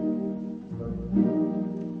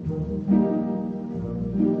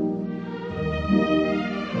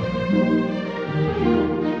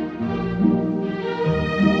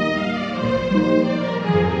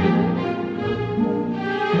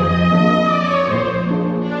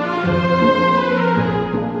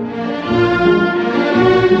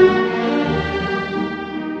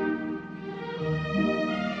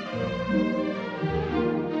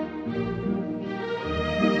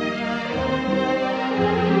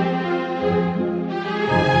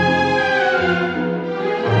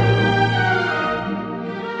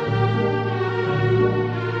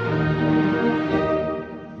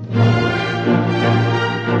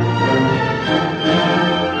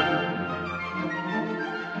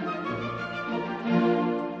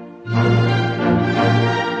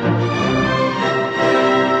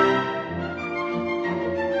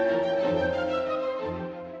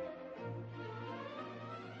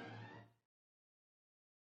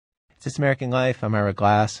 This American Life. I'm Ira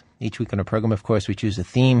Glass. Each week on our program, of course, we choose a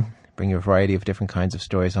theme, bring you a variety of different kinds of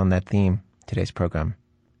stories on that theme. Today's program,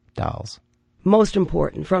 dolls. Most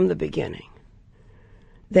important from the beginning.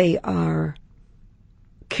 They are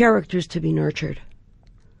characters to be nurtured.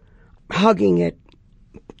 Hugging it,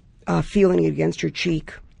 feeling it against your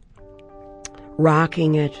cheek,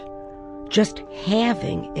 rocking it, just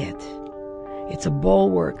having it. It's a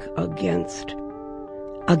bulwark against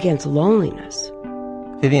loneliness.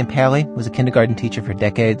 Vivian Paley was a kindergarten teacher for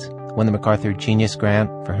decades, won the MacArthur Genius Grant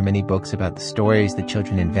for her many books about the stories that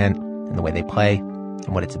children invent and the way they play and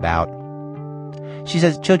what it's about. She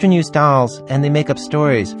says children use dolls and they make up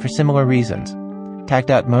stories for similar reasons, to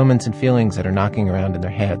act out moments and feelings that are knocking around in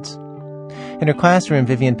their heads. In her classroom,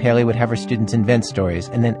 Vivian Paley would have her students invent stories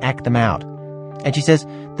and then act them out. And she says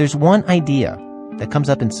there's one idea that comes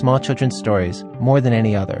up in small children's stories more than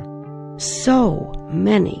any other. So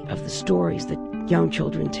many of the stories that young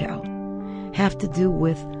children tell have to do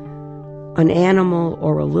with an animal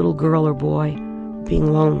or a little girl or boy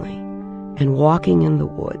being lonely and walking in the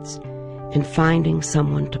woods and finding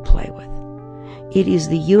someone to play with. It is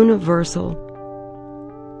the universal,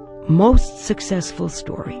 most successful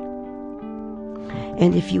story.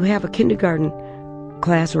 And if you have a kindergarten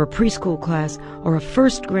class or a preschool class or a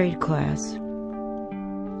first grade class,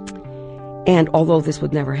 and although this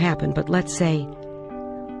would never happen, but let's say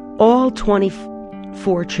all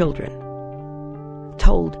 24 children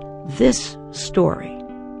told this story.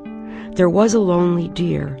 There was a lonely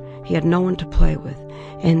deer. He had no one to play with.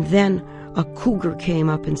 And then a cougar came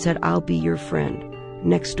up and said, I'll be your friend.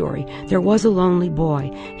 Next story. There was a lonely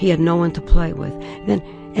boy. He had no one to play with. Then,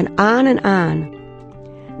 and on,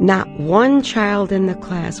 not one child in the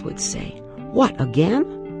class would say, what,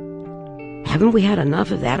 again? Haven't we had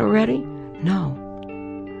enough of that already? No.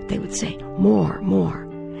 They would say, more.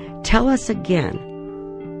 Tell us again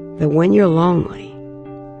that when you're lonely,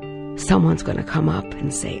 someone's going to come up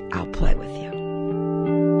and say, I'll play with you.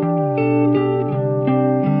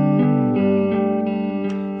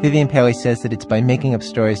 Vivian Paley says that it's by making up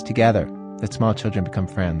stories together that small children become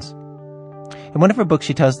friends. In one of her books,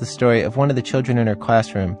 she tells the story of one of the children in her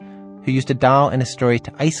classroom who used a doll and a story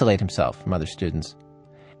to isolate himself from other students,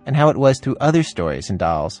 and how it was through other stories and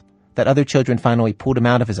dolls that other children finally pulled him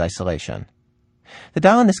out of his isolation. The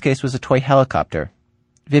doll in this case was a toy helicopter.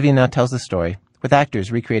 Vivian now tells the story, with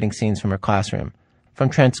actors recreating scenes from her classroom, from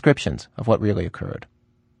transcriptions of what really occurred.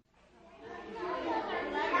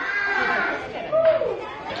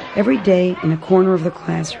 Every day, in a corner of the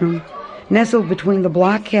classroom, nestled between the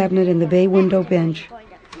block cabinet and the bay window bench,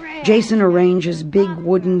 Jason arranges big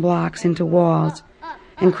wooden blocks into walls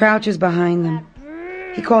and crouches behind them.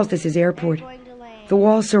 He calls this his airport. The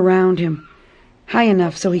walls surround him, high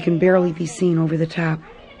enough so he can barely be seen over the top.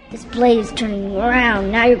 This blade is turning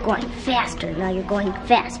around. Now you're going faster. Now you're going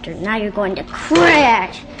faster. Now you're going to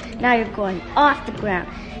crash. Now you're going off the ground.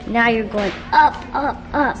 Now you're going up.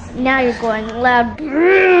 Now you're going loud.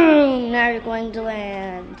 Now you're going to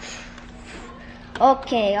land.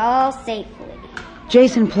 Okay, all safely.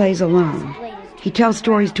 Jason plays alone. He tells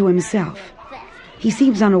stories to himself. He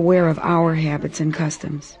seems unaware of our habits and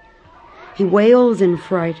customs. He wails in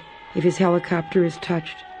fright if his helicopter is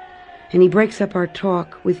touched, and he breaks up our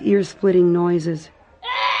talk with ear-splitting noises.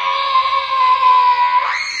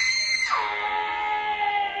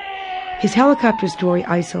 His helicopter story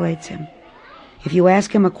isolates him. If you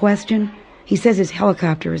ask him a question, he says his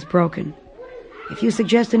helicopter is broken. If you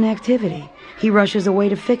suggest an activity, he rushes away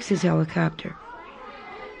to fix his helicopter.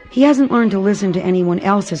 He hasn't learned to listen to anyone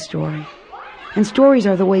else's story, and stories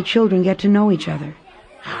are the way children get to know each other.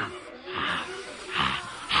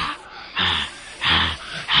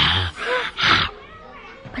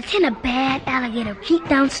 Pretend a bad alligator peeked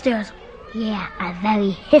downstairs. Yeah, I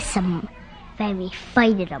very hiss him, very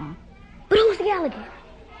fighted him. But who's the alligator?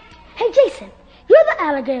 Hey, Jason, you're the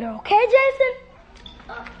alligator, okay, Jason?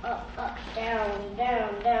 Up, down.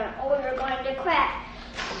 Oh, you're going to crash.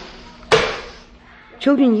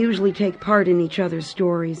 Children usually take part in each other's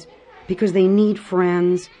stories because they need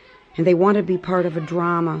friends and they want to be part of a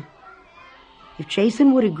drama. If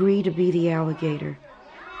Jason would agree to be the alligator,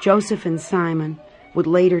 Joseph and Simon would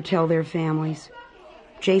later tell their families,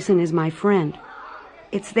 Jason is my friend.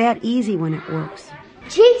 It's that easy when it works.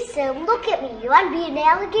 Jason, look at me. You want to be an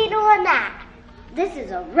alligator or not? This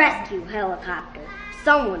is a rescue helicopter.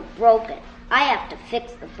 Someone broke it. I have to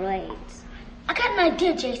fix the blades. I got an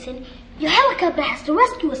idea, Jason. Your helicopter has to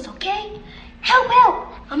rescue us, okay?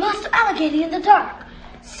 Help! A monster alligator in the dark.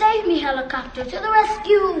 Save me, helicopter, to the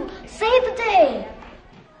rescue. Save the day.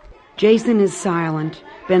 Jason is silent,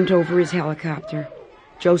 bent over his helicopter.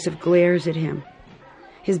 Joseph glares at him.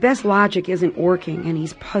 His best logic isn't working, and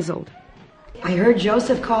he's puzzled. I heard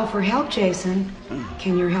Joseph call for help, Jason.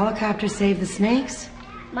 Can your helicopter save the snakes?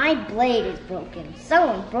 My blade is broken.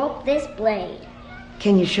 Someone broke this blade.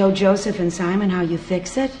 Can you show Joseph and Simon how you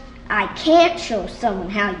fix it? I can't show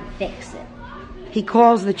someone how you fix it. He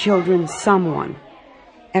calls the children someone.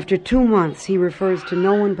 After 2 months, he refers to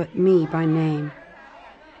no one but me by name.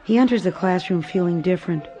 He enters the classroom feeling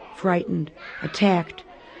different, frightened, attacked,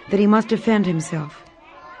 that he must defend himself.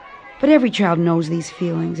 But every child knows these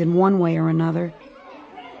feelings in one way or another.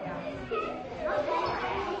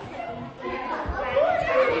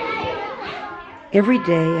 Every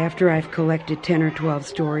day after I've collected 10 or 12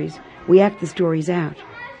 stories, we act the stories out.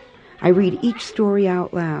 I read each story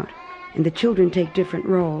out loud, and the children take different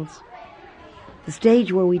roles. The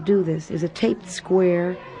stage where we do this is a taped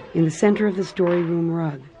square in the center of the story room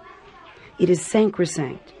rug. It is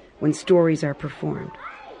sacrosanct when stories are performed.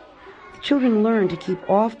 The children learn to keep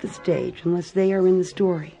off the stage unless they are in the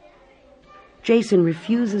story. Jason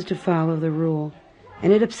refuses to follow the rule,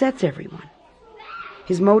 and it upsets everyone.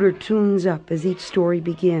 His motor tunes up as each story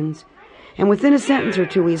begins, and within a sentence or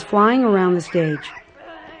two he is flying around the stage.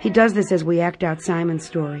 He does this as we act out Simon's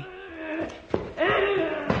story.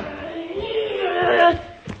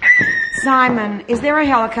 Simon, is there a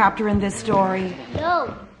helicopter in this story?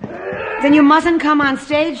 No. Then you mustn't come on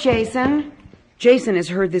stage, Jason. Jason has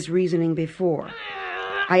heard this reasoning before.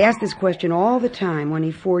 I ask this question all the time when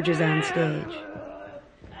he forges on stage.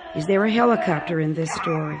 Is there a helicopter in this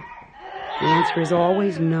story? The answer is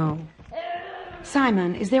always no.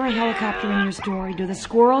 Simon, is there a helicopter in your story? Do the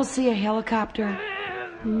squirrels see a helicopter?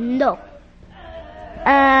 No.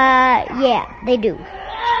 Yeah, they do.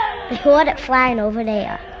 They heard it flying over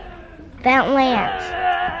there. Then it lands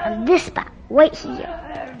on this spot, right here.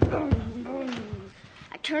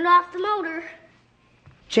 I turned off the motor.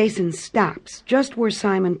 Jason stops just where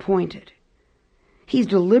Simon pointed. He's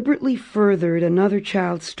deliberately furthered another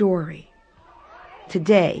child's story.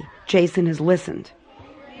 Today, Jason has listened.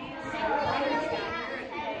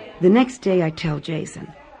 The next day I tell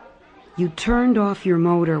Jason, you turned off your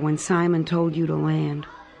motor when Simon told you to land.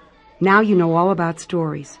 Now you know all about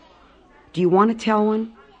stories. Do you want to tell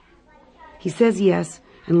one? He says yes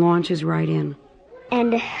and launches right in.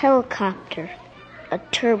 And a helicopter, a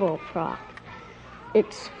turboprop.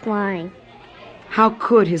 It's flying. How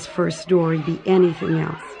could his first story be anything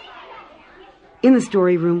else? In the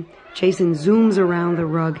story room, Jason zooms around the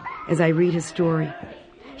rug as I read his story.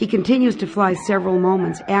 He continues to fly several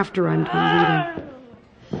moments after I'm done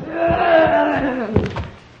reading.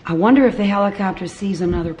 I wonder if the helicopter sees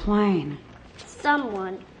another plane.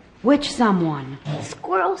 Someone. Which someone?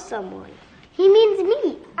 Squirrel someone. He means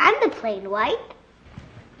me. I'm the plane, right?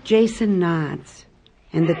 Jason nods,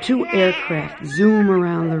 and the two aircraft zoom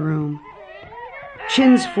around the room.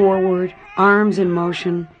 Chins forward, arms in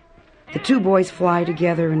motion. The two boys fly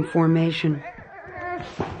together in formation.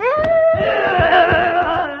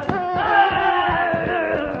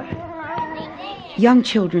 Young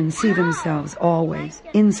children see themselves always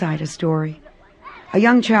inside a story. A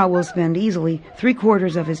young child will spend easily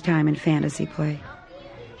 3/4 of his time in fantasy play.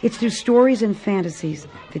 It's through stories and fantasies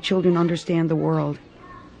that children understand the world.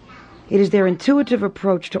 It is their intuitive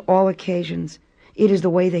approach to all occasions. It is the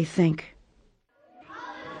way they think.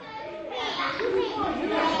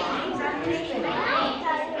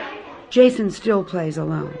 Jason still plays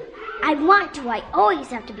alone. I want to. I always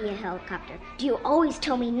have to be a helicopter. Do you always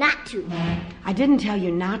tell me not to? I didn't tell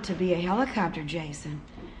you not to be a helicopter, Jason.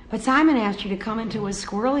 But Simon asked you to come into his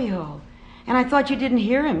squirrely hole. And I thought you didn't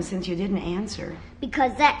hear him since you didn't answer.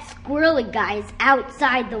 Because that squirrely guy is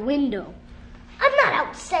outside the window. I'm not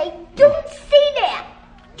outside. Don't say that.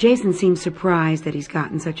 Jason seems surprised that he's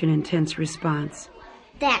gotten such an intense response.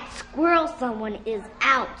 That squirrel someone is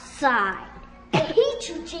outside. I hate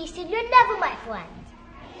you, Jason. You're never my friend.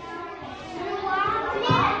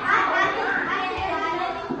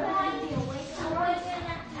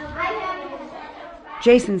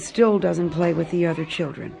 Jason still doesn't play with the other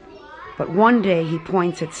children. But one day he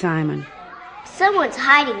points at Simon. Someone's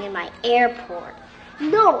hiding in my airport.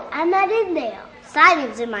 No, I'm not in there.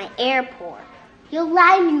 Simon's in my airport. You're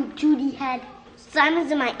lying, you Judy head.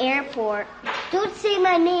 Simon's in my airport. Don't say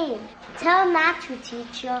my name. Tell him not to,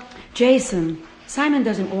 teacher. Jason, Simon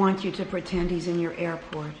doesn't want you to pretend he's in your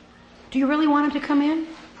airport. Do you really want him to come in?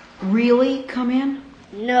 Really come in?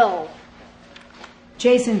 No.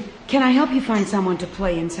 Jason, can I help you find someone to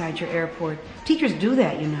play inside your airport? Teachers do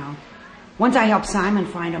that, you know. Once I helped Simon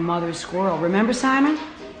find a mother squirrel. Remember, Simon?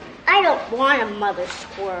 I don't want a mother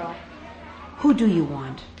squirrel. Who do you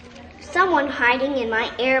want? Someone hiding in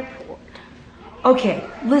my airport. Okay,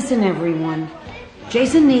 listen, everyone.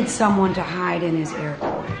 Jason needs someone to hide in his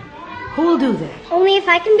airport. Who will do that? Only if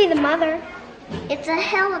I can be the mother. It's a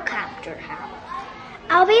helicopter house.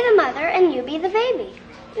 I'll be the mother and you be the baby.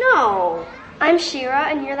 No. I'm Shira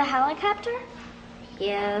and you're the helicopter?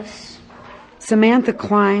 Yes. Samantha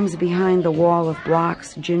climbs behind the wall of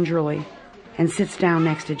blocks gingerly and sits down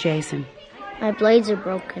next to Jason. My blades are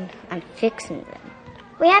broken. I'm fixing them.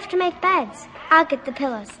 We have to make beds. I'll get the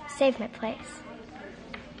pillows. Save my place.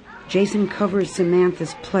 Jason covers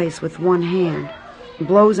Samantha's place with one hand and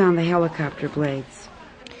blows on the helicopter blades.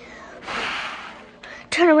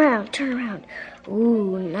 Turn around, turn around.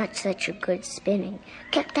 Ooh, not such a good spinning.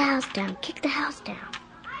 Kick the house down, kick the house down.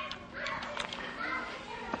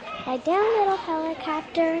 Lie down, little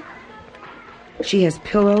helicopter. She has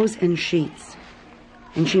pillows and sheets,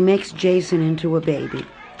 and she makes Jason into a baby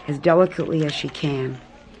as delicately as she can.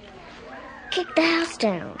 Kick the house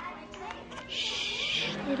down. Shh,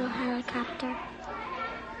 little helicopter.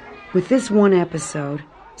 With this one episode,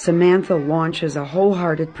 Samantha launches a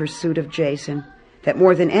wholehearted pursuit of Jason that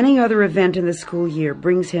more than any other event in the school year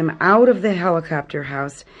brings him out of the helicopter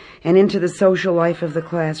house and into the social life of the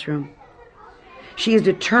classroom. She is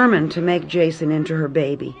determined to make Jason into her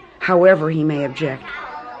baby, however he may object.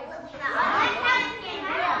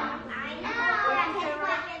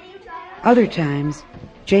 Other times,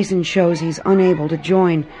 Jason shows he's unable to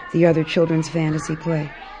join the other children's fantasy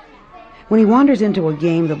play. When he wanders into a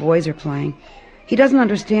game the boys are playing, he doesn't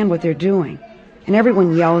understand what they're doing, and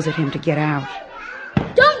everyone yells at him to get out.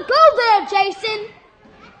 Don't go there, Jason!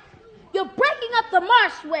 You're breaking up the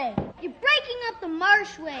marshway! You're breaking up the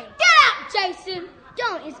marshway! Get out, Jason!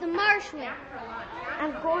 Don't, it's the marshway.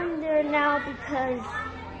 I'm going there now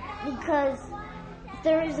because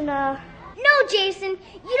there isn't a... No, Jason,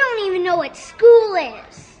 you don't even know what school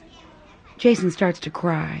is. Jason starts to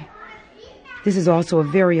cry. This is also a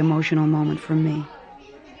very emotional moment for me.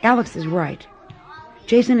 Alex is right.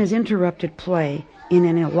 Jason has interrupted play in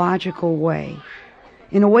an illogical way,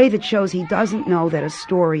 in a way that shows he doesn't know that a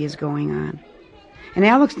story is going on. And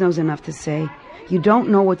Alex knows enough to say, you don't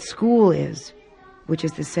know what school is, which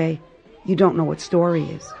is to say, you don't know what story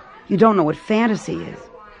is. You don't know what fantasy is.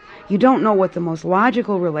 You don't know what the most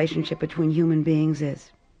logical relationship between human beings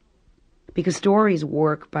is. Because stories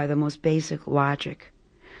work by the most basic logic.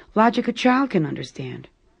 Logic a child can understand.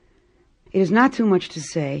 It is not too much to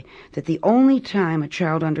say that the only time a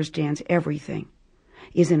child understands everything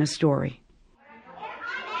is in a story.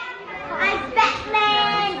 I'm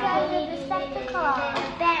Batman!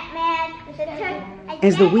 Batman!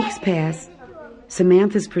 As the weeks pass,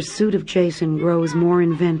 Samantha's pursuit of Jason grows more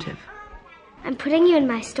inventive. I'm putting you in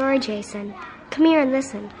my story, Jason. Come here and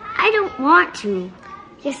listen. I don't want to.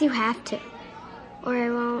 Yes, you have to. Or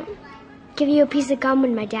I won't give you a piece of gum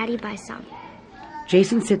when my daddy buys some.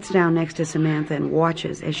 Jason sits down next to Samantha and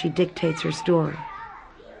watches as she dictates her story.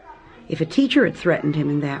 If a teacher had threatened him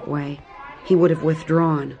in that way, he would have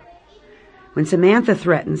withdrawn. When Samantha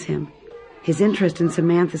threatens him, his interest in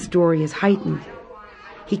Samantha's story is heightened.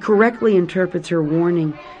 He correctly interprets her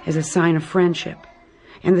warning as a sign of friendship,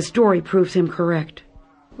 and the story proves him correct.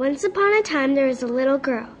 Once upon a time there was a little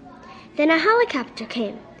girl. Then a helicopter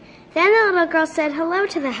came. Then the little girl said hello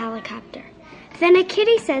to the helicopter. Then a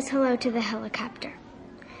kitty says hello to the helicopter.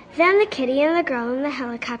 Then the kitty and the girl in the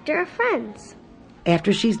helicopter are friends.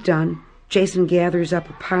 After she's done, Jason gathers up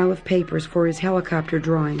a pile of papers for his helicopter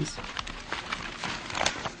drawings.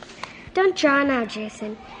 Don't draw now,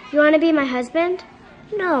 Jason. You want to be my husband?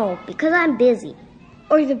 No, because I'm busy.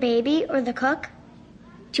 Or the baby, or the cook?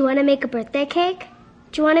 Do you want to make a birthday cake?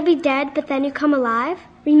 Do you want to be dead, but then you come alive?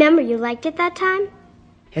 Remember, you liked it that time?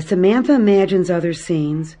 As Samantha imagines other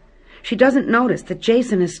scenes, she doesn't notice that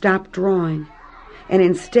Jason has stopped drawing and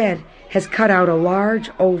instead has cut out a large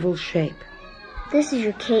oval shape. This is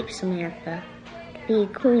your cape, Samantha. Be a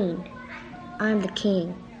queen. I'm the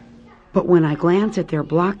king. But when I glance at their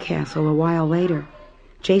block castle a while later,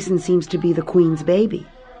 Jason seems to be the queen's baby.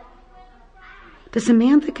 Does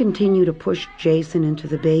Samantha continue to push Jason into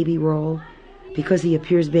the baby role because he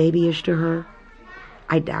appears babyish to her?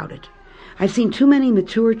 I doubt it. I've seen too many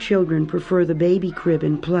mature children prefer the baby crib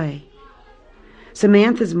in play.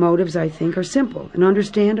 Samantha's motives, I think, are simple and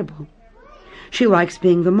understandable. She likes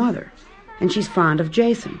being the mother, and she's fond of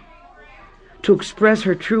Jason. To express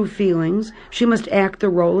her true feelings, she must act the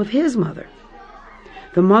role of his mother.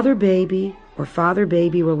 The mother-baby or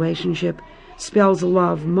father-baby relationship spells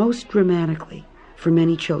love most dramatically for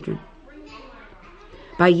many children.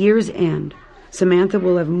 By year's end, Samantha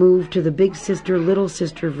will have moved to the big sister, little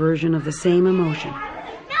sister version of the same emotion.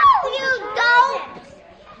 No, you don't!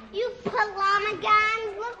 You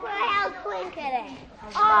palamagons, look how quick it is.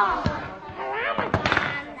 Oh,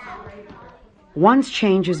 palamagons. Once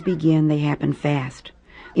changes begin, they happen fast.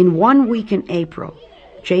 In 1 week in April,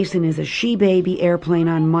 Jason is a she-baby airplane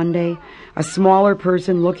on Monday, a smaller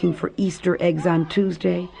person looking for Easter eggs on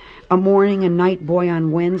Tuesday, a morning and night boy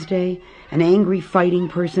on Wednesday, an angry fighting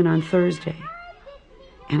person on Thursday.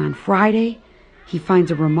 And on Friday, he finds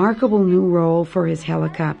a remarkable new role for his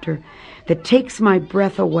helicopter that takes my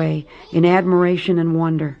breath away in admiration and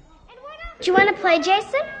wonder. Do you want to play,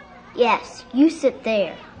 Jason? Yes, you sit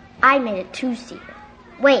there. I made a 2-seater.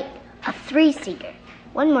 Wait, a 3-seater.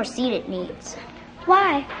 One more seat it needs.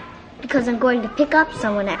 Why? Because I'm going to pick up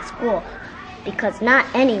someone at school. Because not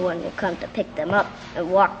anyone will come to pick them up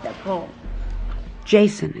and walk them home.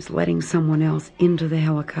 Jason is letting someone else into the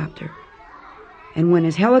helicopter. And when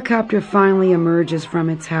his helicopter finally emerges from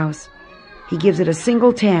its house, he gives it a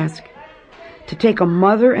single task: to take a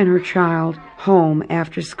mother and her child home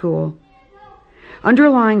after school.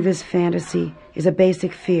 Underlying this fantasy is a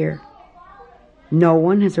basic fear. No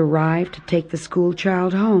one has arrived to take the school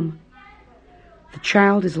child home. The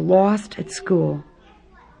child is lost at school.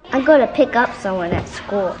 I'm going to pick up someone at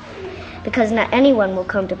school because not anyone will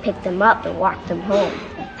come to pick them up and walk them home.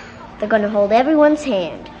 They're going to hold everyone's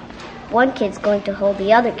hand. One kid's going to hold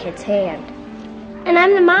the other kid's hand. And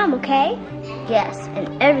I'm the mom, okay? Yes,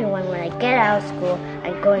 and everyone, when I get out of school,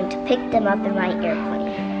 I'm going to pick them up in my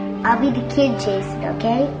airplane. I'll be the kid, Jason,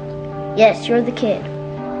 okay? Yes, you're the kid.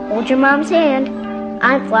 Hold your mom's hand.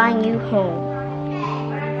 I'm flying you home.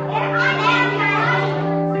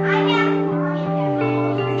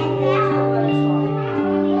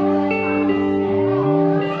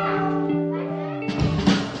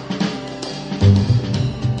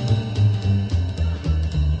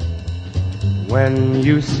 When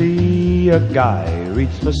you see a guy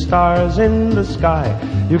reach the stars in the sky,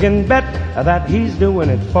 you can bet that he's doing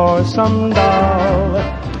it for some doll.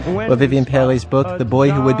 Well, Vivian Paley's book, The Boy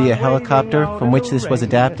Who Would Be a Helicopter, from which this was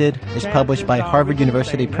adapted, is published by Harvard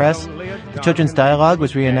University Press. The children's dialogue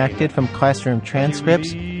was reenacted from classroom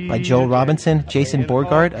transcripts by Joel Robinson, Jason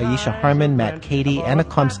Borgard, Aisha Harmon, Matt Cady, Anna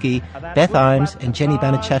Klumsky, Beth Imes, and Jenny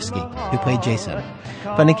Baniszewski, who played Jason.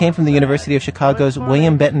 Funding came from the University of Chicago's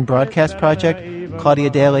William Benton Broadcast Project. Claudia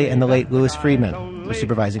Daly and the late Louis Friedman were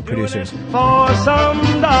supervising producers. For some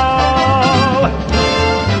doll.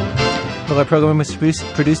 Well, our program was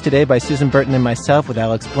produced today by Susan Burton and myself, with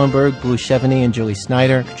Alex Blumberg, Blue Chevany, and Julie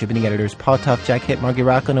Snyder. Contributing editors Paul Tuff, Jack Hitt, Margie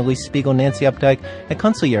Rocco, Elise Spiegel, Nancy Updike, and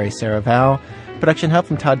consigliere Sarah Val. Production help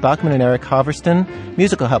from Todd Bachman and Eric Hoverston.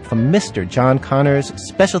 Musical help from Mr. John Connors.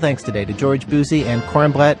 Special thanks today to George Boozy, Ann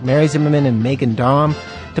Kornblatt, Mary Zimmerman, and Megan Daum.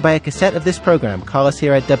 To buy a cassette of this program, call us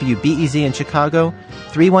here at WBEZ in Chicago,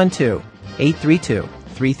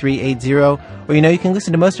 312-832-3380. Or you can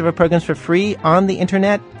listen to most of our programs for free on the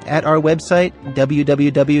internet at our website,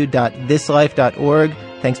 www.thislife.org.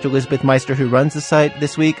 Thanks to Elizabeth Meister, who runs the site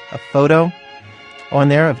this week. A photo on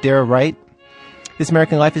there of Dara Wright. This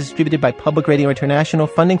American Life is distributed by Public Radio International.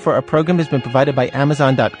 Funding for our program has been provided by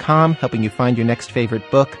Amazon.com, helping you find your next favorite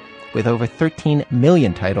book, with over 13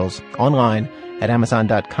 million titles online at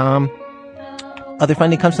Amazon.com. Other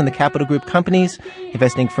funding comes from the Capital Group companies,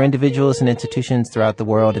 investing for individuals and institutions throughout the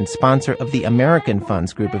world, and sponsor of the American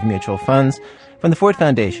Funds group of mutual funds, from the Ford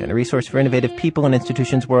Foundation, a resource for innovative people and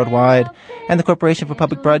institutions worldwide, and the Corporation for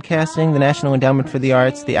Public Broadcasting, the National Endowment for the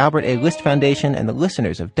Arts, the Albert A. List Foundation, and the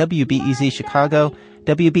listeners of WBEZ Chicago.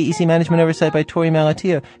 WBEZ management oversight by Tori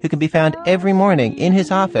Malatia, who can be found every morning in his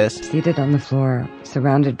office, seated on the floor,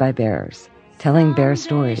 surrounded by bears, telling bear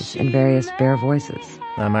stories in various bear voices.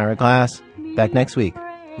 I'm Ira Glass. Back next week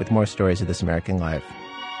with more stories of This American Life.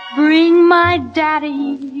 Bring my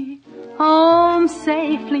daddy home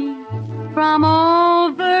safely from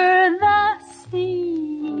over the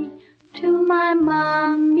sea to my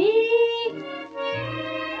mommy,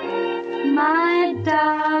 my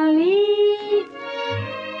dolly,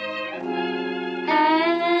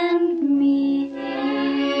 and me.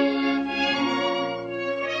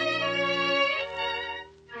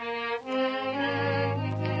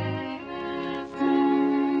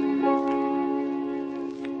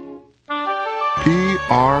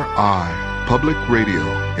 PRI, Public Radio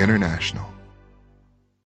International.